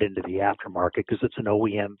brought into the aftermarket, because it's an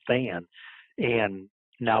OEM fan. And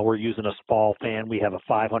now we're using a SPAL fan. We have a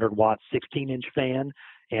 500 watt 16-inch fan,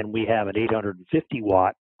 and we have an 850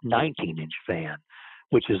 watt 19-inch fan,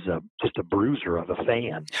 which is just a bruiser of a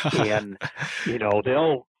fan. And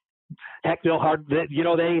Heck, they'll the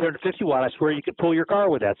 850 watt, I swear you could pull your car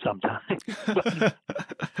with that sometimes. But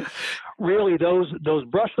really, those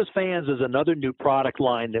brushless fans is another new product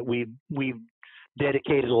line that we've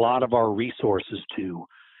dedicated a lot of our resources to.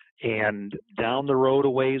 And down the road a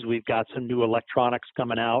ways, we've got some new electronics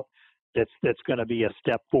coming out that's going to be a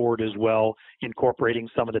step forward as well, incorporating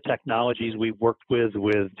some of the technologies we've worked with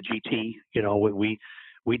GT.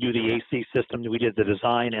 We do the AC system. We did the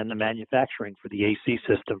design and the manufacturing for the AC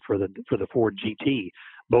system for the Ford GT,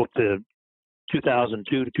 both the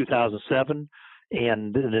 2002 to 2007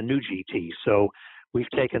 and the new GT. So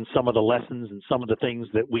we've taken some of the lessons and some of the things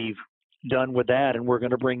that we've done with that, and we're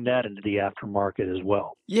going to bring that into the aftermarket as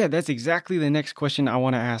well. Yeah, that's exactly the next question I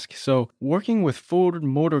want to ask. So working with Ford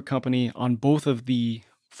Motor Company on both of the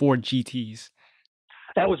Ford GTs.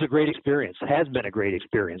 That was a great experience. Has been a great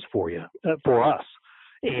experience for us.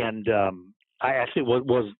 And I actually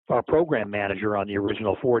was our program manager on the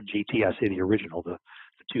original Ford GT. I say the original, the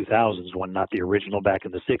 2000s one, not the original back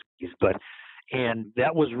in the 60s. And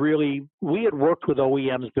that was really, we had worked with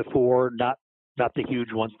OEMs before, not the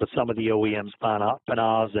huge ones, but some of the OEMs,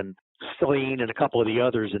 Panaz and Celine and a couple of the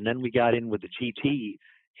others. And then we got in with the GT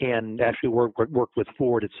and actually worked with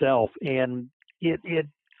Ford itself. And it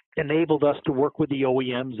enabled us to work with the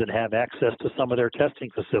OEMs and have access to some of their testing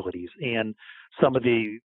facilities and some of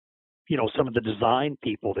the design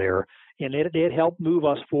people there. And it helped move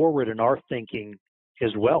us forward in our thinking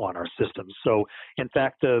as well on our systems. So in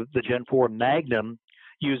fact, the Gen 4 Magnum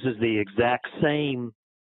uses the exact same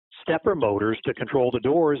stepper motors to control the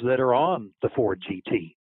doors that are on the Ford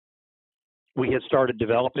GT. We had started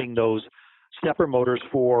developing those stepper motors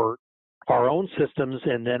for our own systems,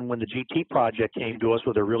 and then when the GT project came to us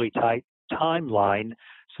with a really tight timeline,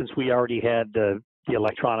 since we already had the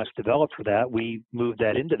electronics developed for that, we moved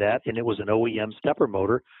that into that, and it was an OEM stepper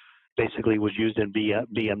motor. Basically was used in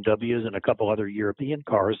BMWs and a couple other European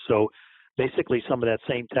cars. So basically some of that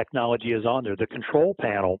same technology is on there. The control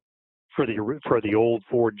panel for the old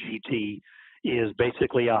Ford GT is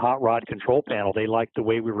basically a hot rod control panel. They liked the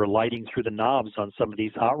way we were lighting through the knobs on some of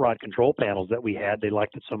these hot rod control panels that we had. They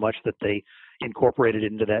liked it so much that they incorporated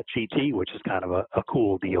it into that GT, which is kind of a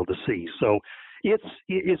cool deal to see. So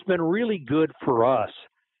it's been really good for us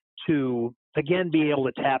to, again, be able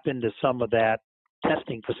to tap into some of that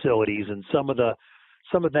testing facilities and some of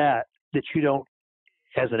that you don't,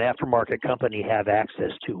 as an aftermarket company, have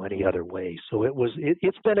access to any other way. So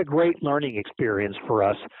it's been a great learning experience for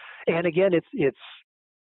us. And again, it's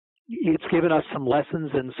given us some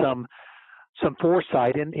lessons and some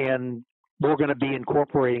foresight, and we're going to be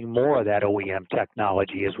incorporating more of that OEM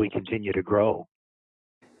technology as we continue to grow.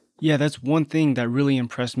 Yeah, that's one thing that really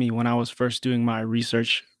impressed me when I was first doing my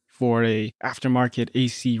research for a aftermarket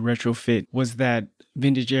AC retrofit was that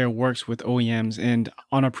Vintage Air works with OEMs. And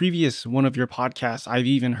on a previous one of your podcasts, I've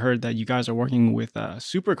even heard that you guys are working with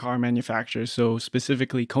supercar manufacturers, so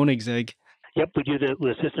specifically Koenigsegg. Yep, we do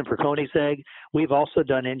the system for Koenigsegg. We've also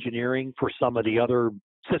done engineering for some of the other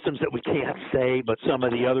systems that we can't say, but some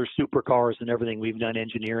of the other supercars and everything, we've done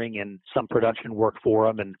engineering and some production work for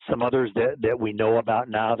them, and some others that we know about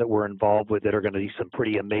now that we're involved with that are going to be some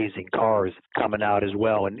pretty amazing cars coming out as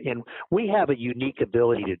well. And we have a unique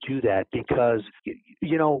ability to do that because,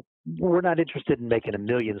 we're not interested in making 1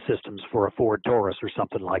 million systems for a Ford Taurus or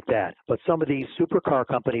something like that. But some of these supercar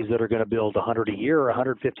companies that are going to build 100 a year or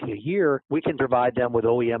 150 a year, we can provide them with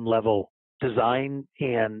OEM level design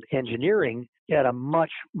and engineering at a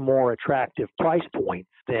much more attractive price point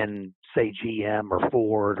than, say, GM or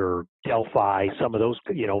Ford or Delphi, some of those,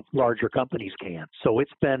 larger companies can. So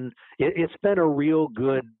it's been a real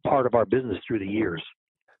good part of our business through the years.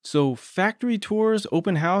 So factory tours,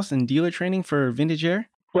 open house, and dealer training for Vintage Air?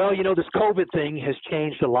 Well, this COVID thing has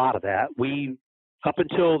changed a lot of that. Up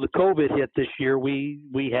until the COVID hit this year, we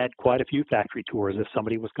had quite a few factory tours. If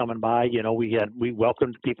somebody was coming by, we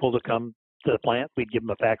welcomed people to come to the plant. We'd give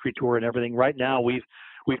them a factory tour and everything. Right now, we've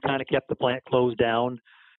kind of kept the plant closed down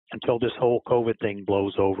until this whole COVID thing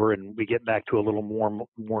blows over and we get back to a little more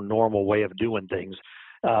normal way of doing things.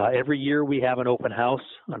 Every year we have an open house.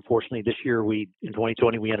 Unfortunately, this year in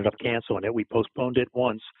 2020 we ended up canceling it. We postponed it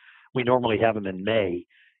once. We normally have them in May.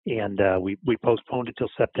 And we postponed it till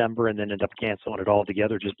September and then ended up canceling it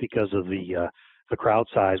altogether just because of the crowd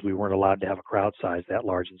size. We weren't allowed to have a crowd size that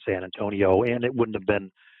large in San Antonio, and it wouldn't have been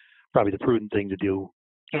probably the prudent thing to do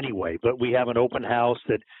anyway. But we have an open house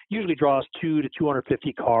that usually draws 200 to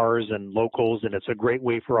 250 cars and locals, and it's a great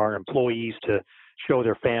way for our employees to show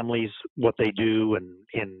their families what they do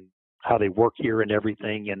and how they work here and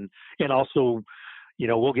everything, and also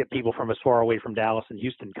we'll get people from as far away from Dallas and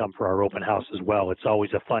Houston come for our open house as well. It's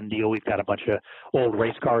always a fun deal. We've got a bunch of old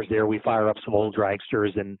race cars there. We fire up some old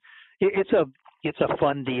dragsters, and it's a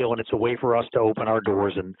fun deal, and it's a way for us to open our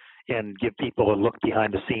doors and give people a look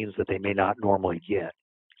behind the scenes that they may not normally get.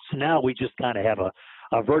 So now we just kind of have a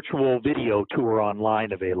virtual video tour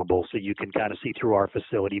online available, so you can kind of see through our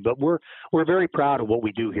facility. But we're very proud of what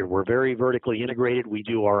we do here. We're very vertically integrated. We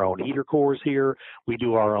do our own heater cores here. We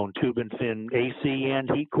do our own tube and fin AC and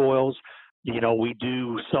heat coils. We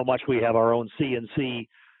do so much. We have our own CNC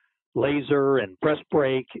laser and press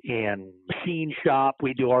brake and machine shop.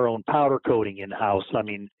 We do our own powder coating in-house. I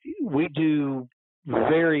mean, we do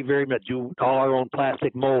very, very much do all our own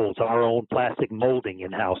plastic molds, our own plastic molding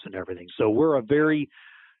in-house and everything. So we're a very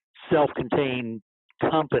self-contained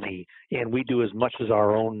company, and we do as much as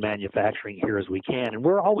our own manufacturing here as we can. And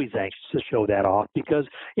we're always anxious to show that off because,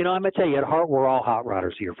 I'm going to tell you, at heart, we're all hot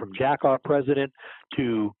rodders here, from Jack, our president,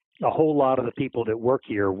 to a whole lot of the people that work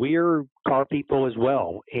here. We're car people as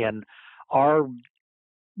well. And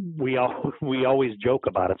we always joke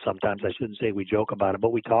about it sometimes. I shouldn't say we joke about it,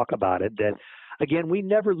 but we talk about it, that again, we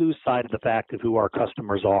never lose sight of the fact of who our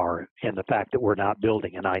customers are and the fact that we're not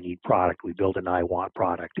building an I need product. We build an I want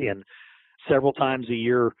product. And several times a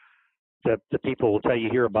year, the people will tell you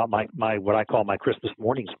here about my what I call my Christmas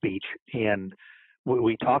morning speech. And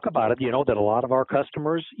we talk about it, that a lot of our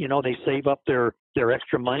customers, they save up their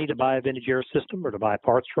extra money to buy a vintage air system or to buy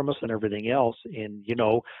parts from us and everything else. And,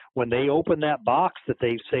 when they open that box that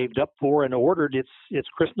they've saved up for and ordered, it's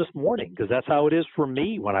Christmas morning, because that's how it is for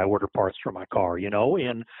me when I order parts for my car,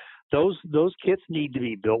 and those kits need to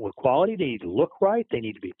be built with quality. They need to look right. They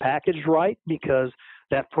need to be packaged right, because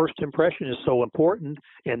that first impression is so important.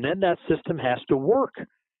 And then that system has to work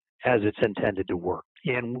as it's intended to work.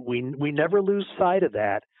 And we never lose sight of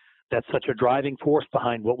that. That's such a driving force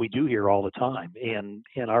behind what we do here all the time. And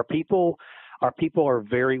our people are we're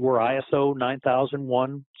ISO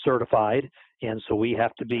 9001 certified, and so we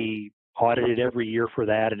have to be audited every year for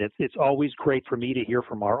that. And it's always great for me to hear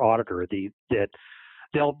from our auditor that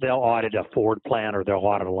they'll audit a Ford plant, or they'll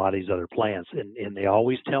audit a lot of these other plants, and they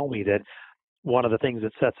always tell me that one of the things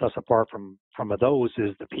that sets us apart from those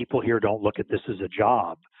is the people here don't look at this as a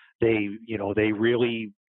job. They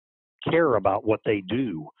really care about what they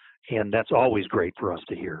do, and that's always great for us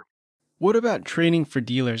to hear. What about training for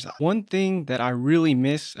dealers? One thing that I really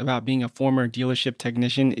miss about being a former dealership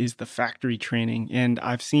technician is the factory training, and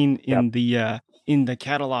I've seen in the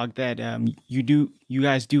catalog that you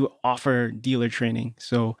guys do offer dealer training.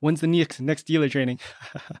 So when's the next dealer training?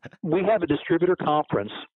 We have a distributor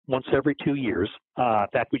conference once every 2 years. In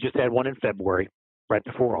fact, we just had one in February, right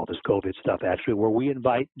before all this COVID stuff, actually, where we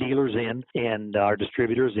invite dealers in and our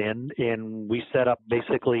distributors in, and we set up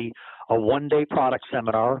basically a one-day product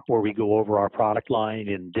seminar where we go over our product line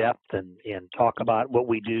in depth and talk about what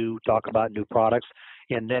we do, talk about new products.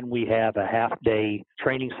 And then we have a half-day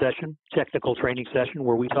training session, technical training session,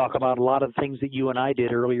 where we talk about a lot of the things that you and I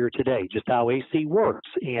did earlier today, just how AC works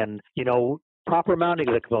and, proper mounting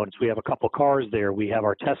of the components. We have a couple cars there. We have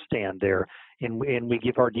our test stand there, and we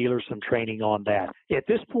give our dealers some training on that. At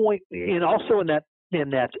this point, and also in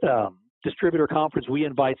that distributor conference, we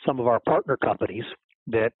invite some of our partner companies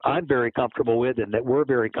that I'm very comfortable with and that we're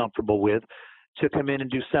very comfortable with to come in and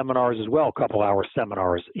do seminars as well, couple-hour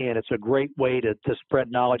seminars. And it's a great way to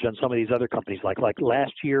spread knowledge on some of these other companies. Like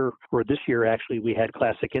last year, or this year actually, we had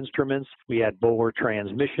Classic Instruments, we had Bowler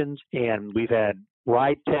Transmissions, and we've had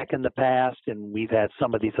Ride Tech in the past, and we've had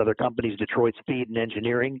some of these other companies, Detroit Speed and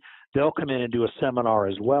Engineering. They'll come in and do a seminar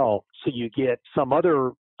as well, so you get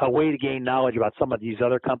a way to gain knowledge about some of these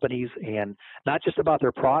other companies, and not just about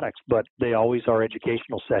their products, but they always are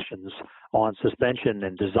educational sessions on suspension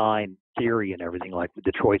and design theory and everything, like with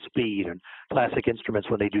Detroit Speed and Classic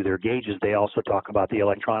Instruments. When they do their gauges, they also talk about the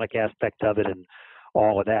electronic aspect of it and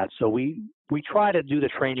all of that. So we try to do the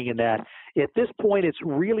training in that. At this point, it's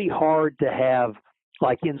really hard to have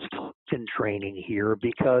like installation training here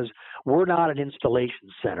because we're not an installation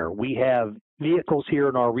center. We have vehicles here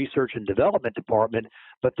in our research and development department,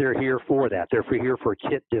 but they're here for that. They're here for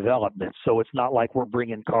kit development. So it's not like we're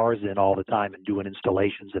bringing cars in all the time and doing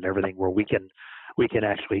installations and everything where we can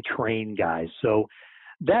actually train guys. So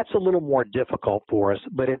that's a little more difficult for us,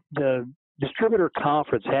 but the distributor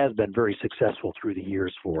conference has been very successful through the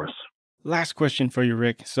years for us. Last question for you,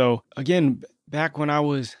 Rick. So again, back when I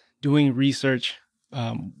was doing research,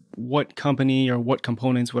 what company or what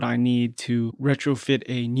components would I need to retrofit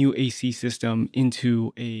a new AC system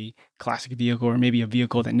into a classic vehicle or maybe a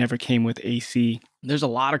vehicle that never came with AC? There's a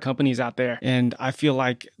lot of companies out there, and I feel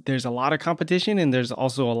like there's a lot of competition and there's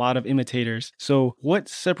also a lot of imitators. So what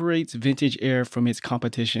separates Vintage Air from its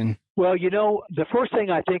competition? Well, the first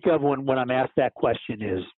thing I think of when I'm asked that question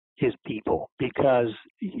is people, because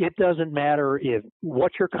it doesn't matter if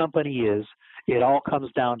what your company is, it all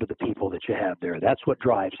comes down to the people that you have there. That's what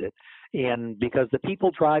drives it. And because the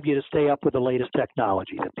people drive you to stay up with the latest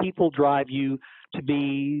technology, the people drive you to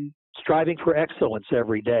be striving for excellence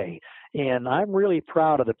every day. And I'm really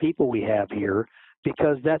proud of the people we have here,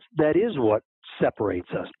 because that is what separates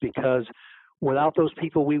us. Because without those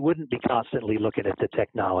people, we wouldn't be constantly looking at the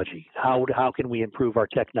technology. How can we improve our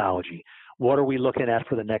technology? What are we looking at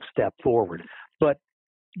for the next step forward? But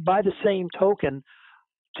by the same token,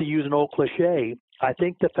 to use an old cliche, I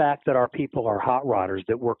think the fact that our people are hot rodders,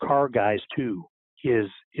 that we're car guys too, is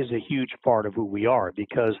a huge part of who we are.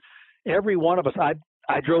 Because every one of us,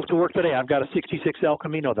 I drove to work today. I've got a 66 El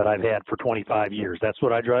Camino that I've had for 25 years. That's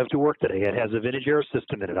what I drive to work today. It has a Vintage Air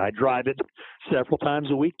system in it. I drive it several times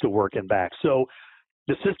a week to work and back. So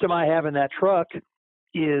the system I have in that truck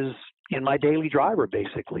is in my daily driver,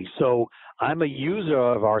 basically. So I'm a user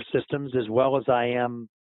of our systems as well as I am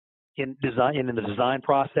in the design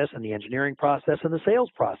process and the engineering process and the sales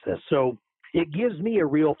process. So it gives me a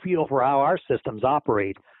real feel for how our systems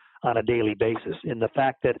operate on a daily basis. And the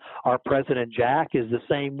fact that our president, Jack, is the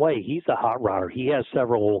same way. He's a hot rodder. He has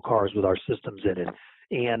several old cars with our systems in it.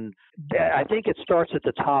 And I think it starts at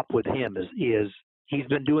the top with him is he's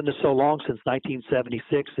been doing this so long, since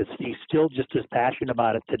 1976. He's still just as passionate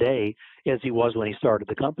about it today as he was when he started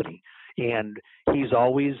the company. And he's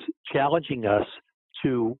always challenging us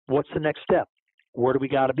to what's the next step? Where do we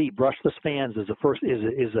got to be? Brushless fans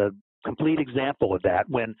is a complete example of that.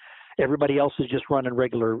 When everybody else is just running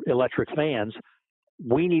regular electric fans,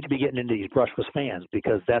 we need to be getting into these brushless fans,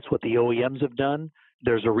 because that's what the OEMs have done.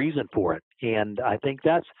 There's a reason for it. And I think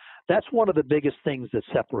that's one of the biggest things that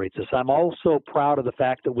separates us. I'm also proud of the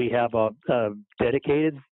fact that we have a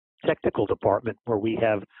dedicated technical department where we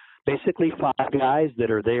have basically 5 guys that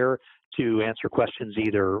are there to answer questions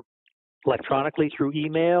either electronically through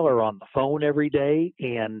email or on the phone every day.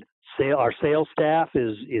 And our sales staff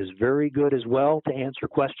is very good as well to answer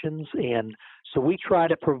questions. And so we try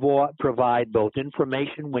to provide both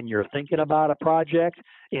information when you're thinking about a project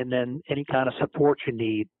and then any kind of support you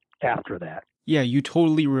need after that. Yeah, you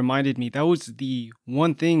totally reminded me. That was the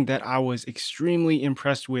one thing that I was extremely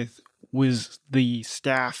impressed with, was the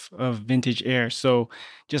staff of Vintage Air. So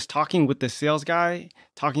just talking with the sales guy,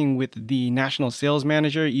 talking with the national sales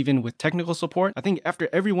manager, even with technical support, I think after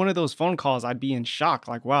every one of those phone calls, I'd be in shock.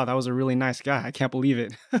 Like, wow, that was a really nice guy. I can't believe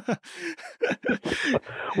it.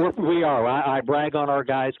 We are. I brag on our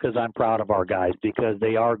guys because I'm proud of our guys, because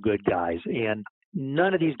they are good guys. And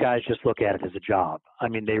none of these guys just look at it as a job. I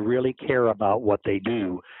mean, they really care about what they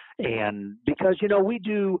do. And because, we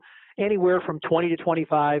do anywhere from 20 to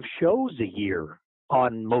 25 shows a year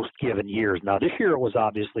on most given years. Now, this year it was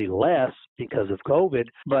obviously less because of COVID,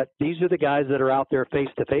 but these are the guys that are out there face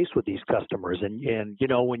to face with these customers. And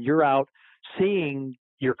when you're out seeing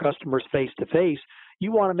your customers face to face,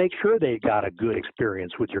 you want to make sure they got a good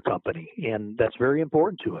experience with your company. And that's very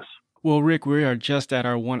important to us. Well, Rick, we are just at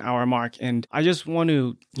our 1 hour mark, and I just want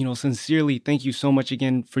to, sincerely thank you so much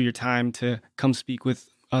again for your time to come speak with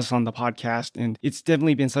us on the podcast. And it's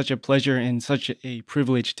definitely been such a pleasure and such a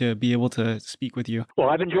privilege to be able to speak with you. Well,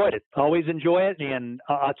 I've enjoyed it. Always enjoy it. And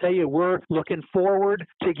I'll tell you, we're looking forward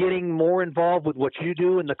to getting more involved with what you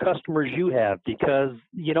do and the customers you have, because,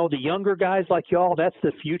 the younger guys like y'all, that's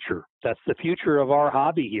the future. That's the future of our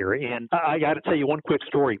hobby here. And I got to tell you one quick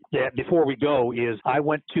story before we go is I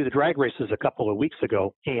went to the drag races a couple of weeks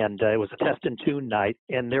ago, and it was a test and tune night.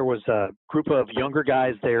 And there was a group of younger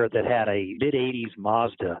guys there that had a mid-'80s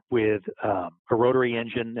Mazda with a rotary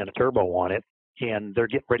engine and a turbo on it. And they're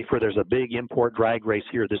getting ready there's a big import drag race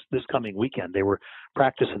here this coming weekend. They were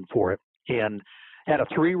practicing for it and had a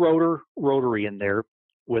 3-rotor rotary in there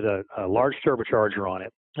with a large turbocharger on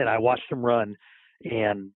it. And I watched them run.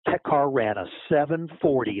 And that car ran a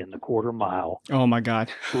 740 in the quarter mile. Oh, my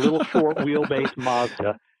God. Little short wheelbase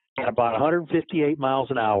Mazda at about 158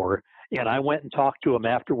 miles an hour. And I went and talked to him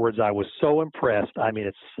afterwards. I was so impressed. I mean,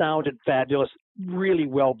 it sounded fabulous, really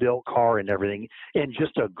well-built car and everything, and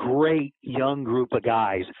just a great young group of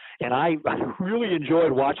guys. And I really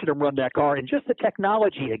enjoyed watching them run that car. And just the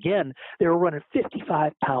technology, again, they were running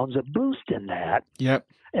 55 pounds of boost in that. Yep.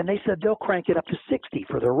 And they said they'll crank it up to 60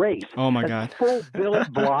 for the race. Oh, my God. Full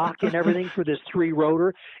billet block and everything for this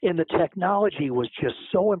 3-rotor. And the technology was just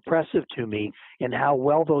so impressive to me and how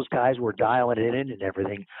well those guys were dialing it in and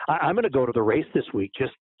everything. I'm going to go to the race this week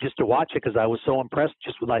just just to watch it because I was so impressed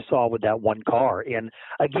just what I saw with that one car. And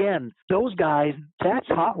again, those guys, that's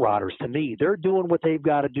hot rodders to me. They're doing what they've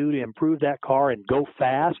got to do to improve that car and go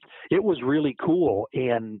fast. It was really cool.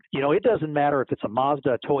 And, you know, it doesn't matter if it's a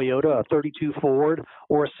Mazda, a Toyota, a 32 Ford,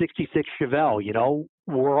 or a 66 Chevelle, you know,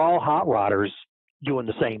 we're all hot rodders doing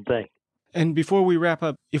the same thing. And before we wrap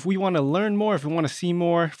up, if we want to learn more, if we want to see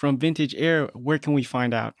more from Vintage Air, where can we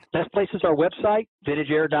find out? Best place is our website,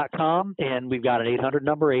 vintageair.com, and we've got an 800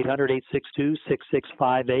 number,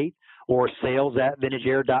 800-862-6658, or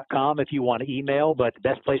sales@vintageair.com if you want to email. But the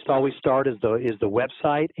best place to always start is the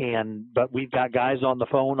website. But we've got guys on the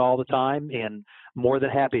phone all the time, and more than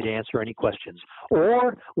happy to answer any questions.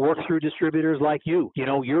 Or work through distributors like you. You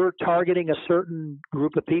know, you're targeting a certain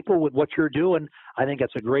group of people with what you're doing. I think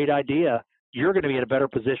that's a great idea. You're going to be in a better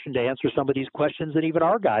position to answer some of these questions than even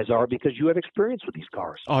our guys are because you have experience with these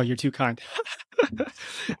cars. Oh, you're too kind.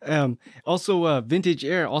 Also, Vintage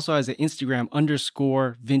Air also has an Instagram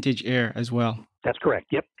 _Vintage Air as well. That's correct.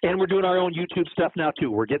 Yep. And we're doing our own YouTube stuff now too.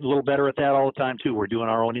 We're getting a little better at that all the time too. We're doing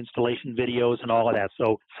our own installation videos and all of that.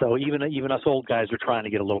 So even us old guys are trying to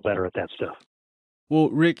get a little better at that stuff. Well,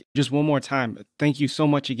 Rick, just one more time, thank you so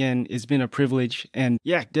much again. It's been a privilege. And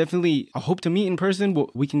yeah, definitely, I hope to meet in person.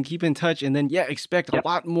 We can keep in touch. And then, yeah, expect a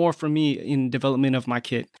lot more from me in development of my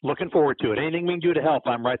kit. Looking forward to it. Anything we can do to help,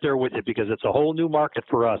 I'm right there with you because it's a whole new market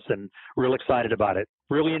for us and real excited about it.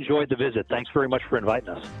 Really enjoyed the visit. Thanks very much for inviting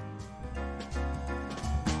us.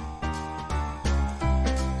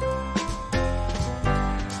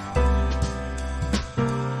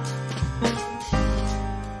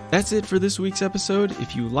 That's it for this week's episode.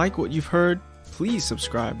 If you like what you've heard, please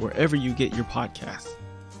subscribe wherever you get your podcasts.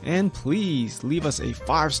 And please leave us a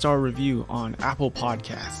 5-star review on Apple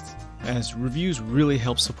Podcasts, as reviews really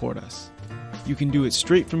help support us. You can do it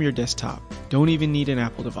straight from your desktop. Don't even need an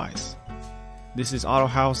Apple device. This is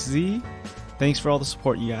Autohaus Z. Thanks for all the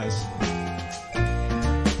support, you guys.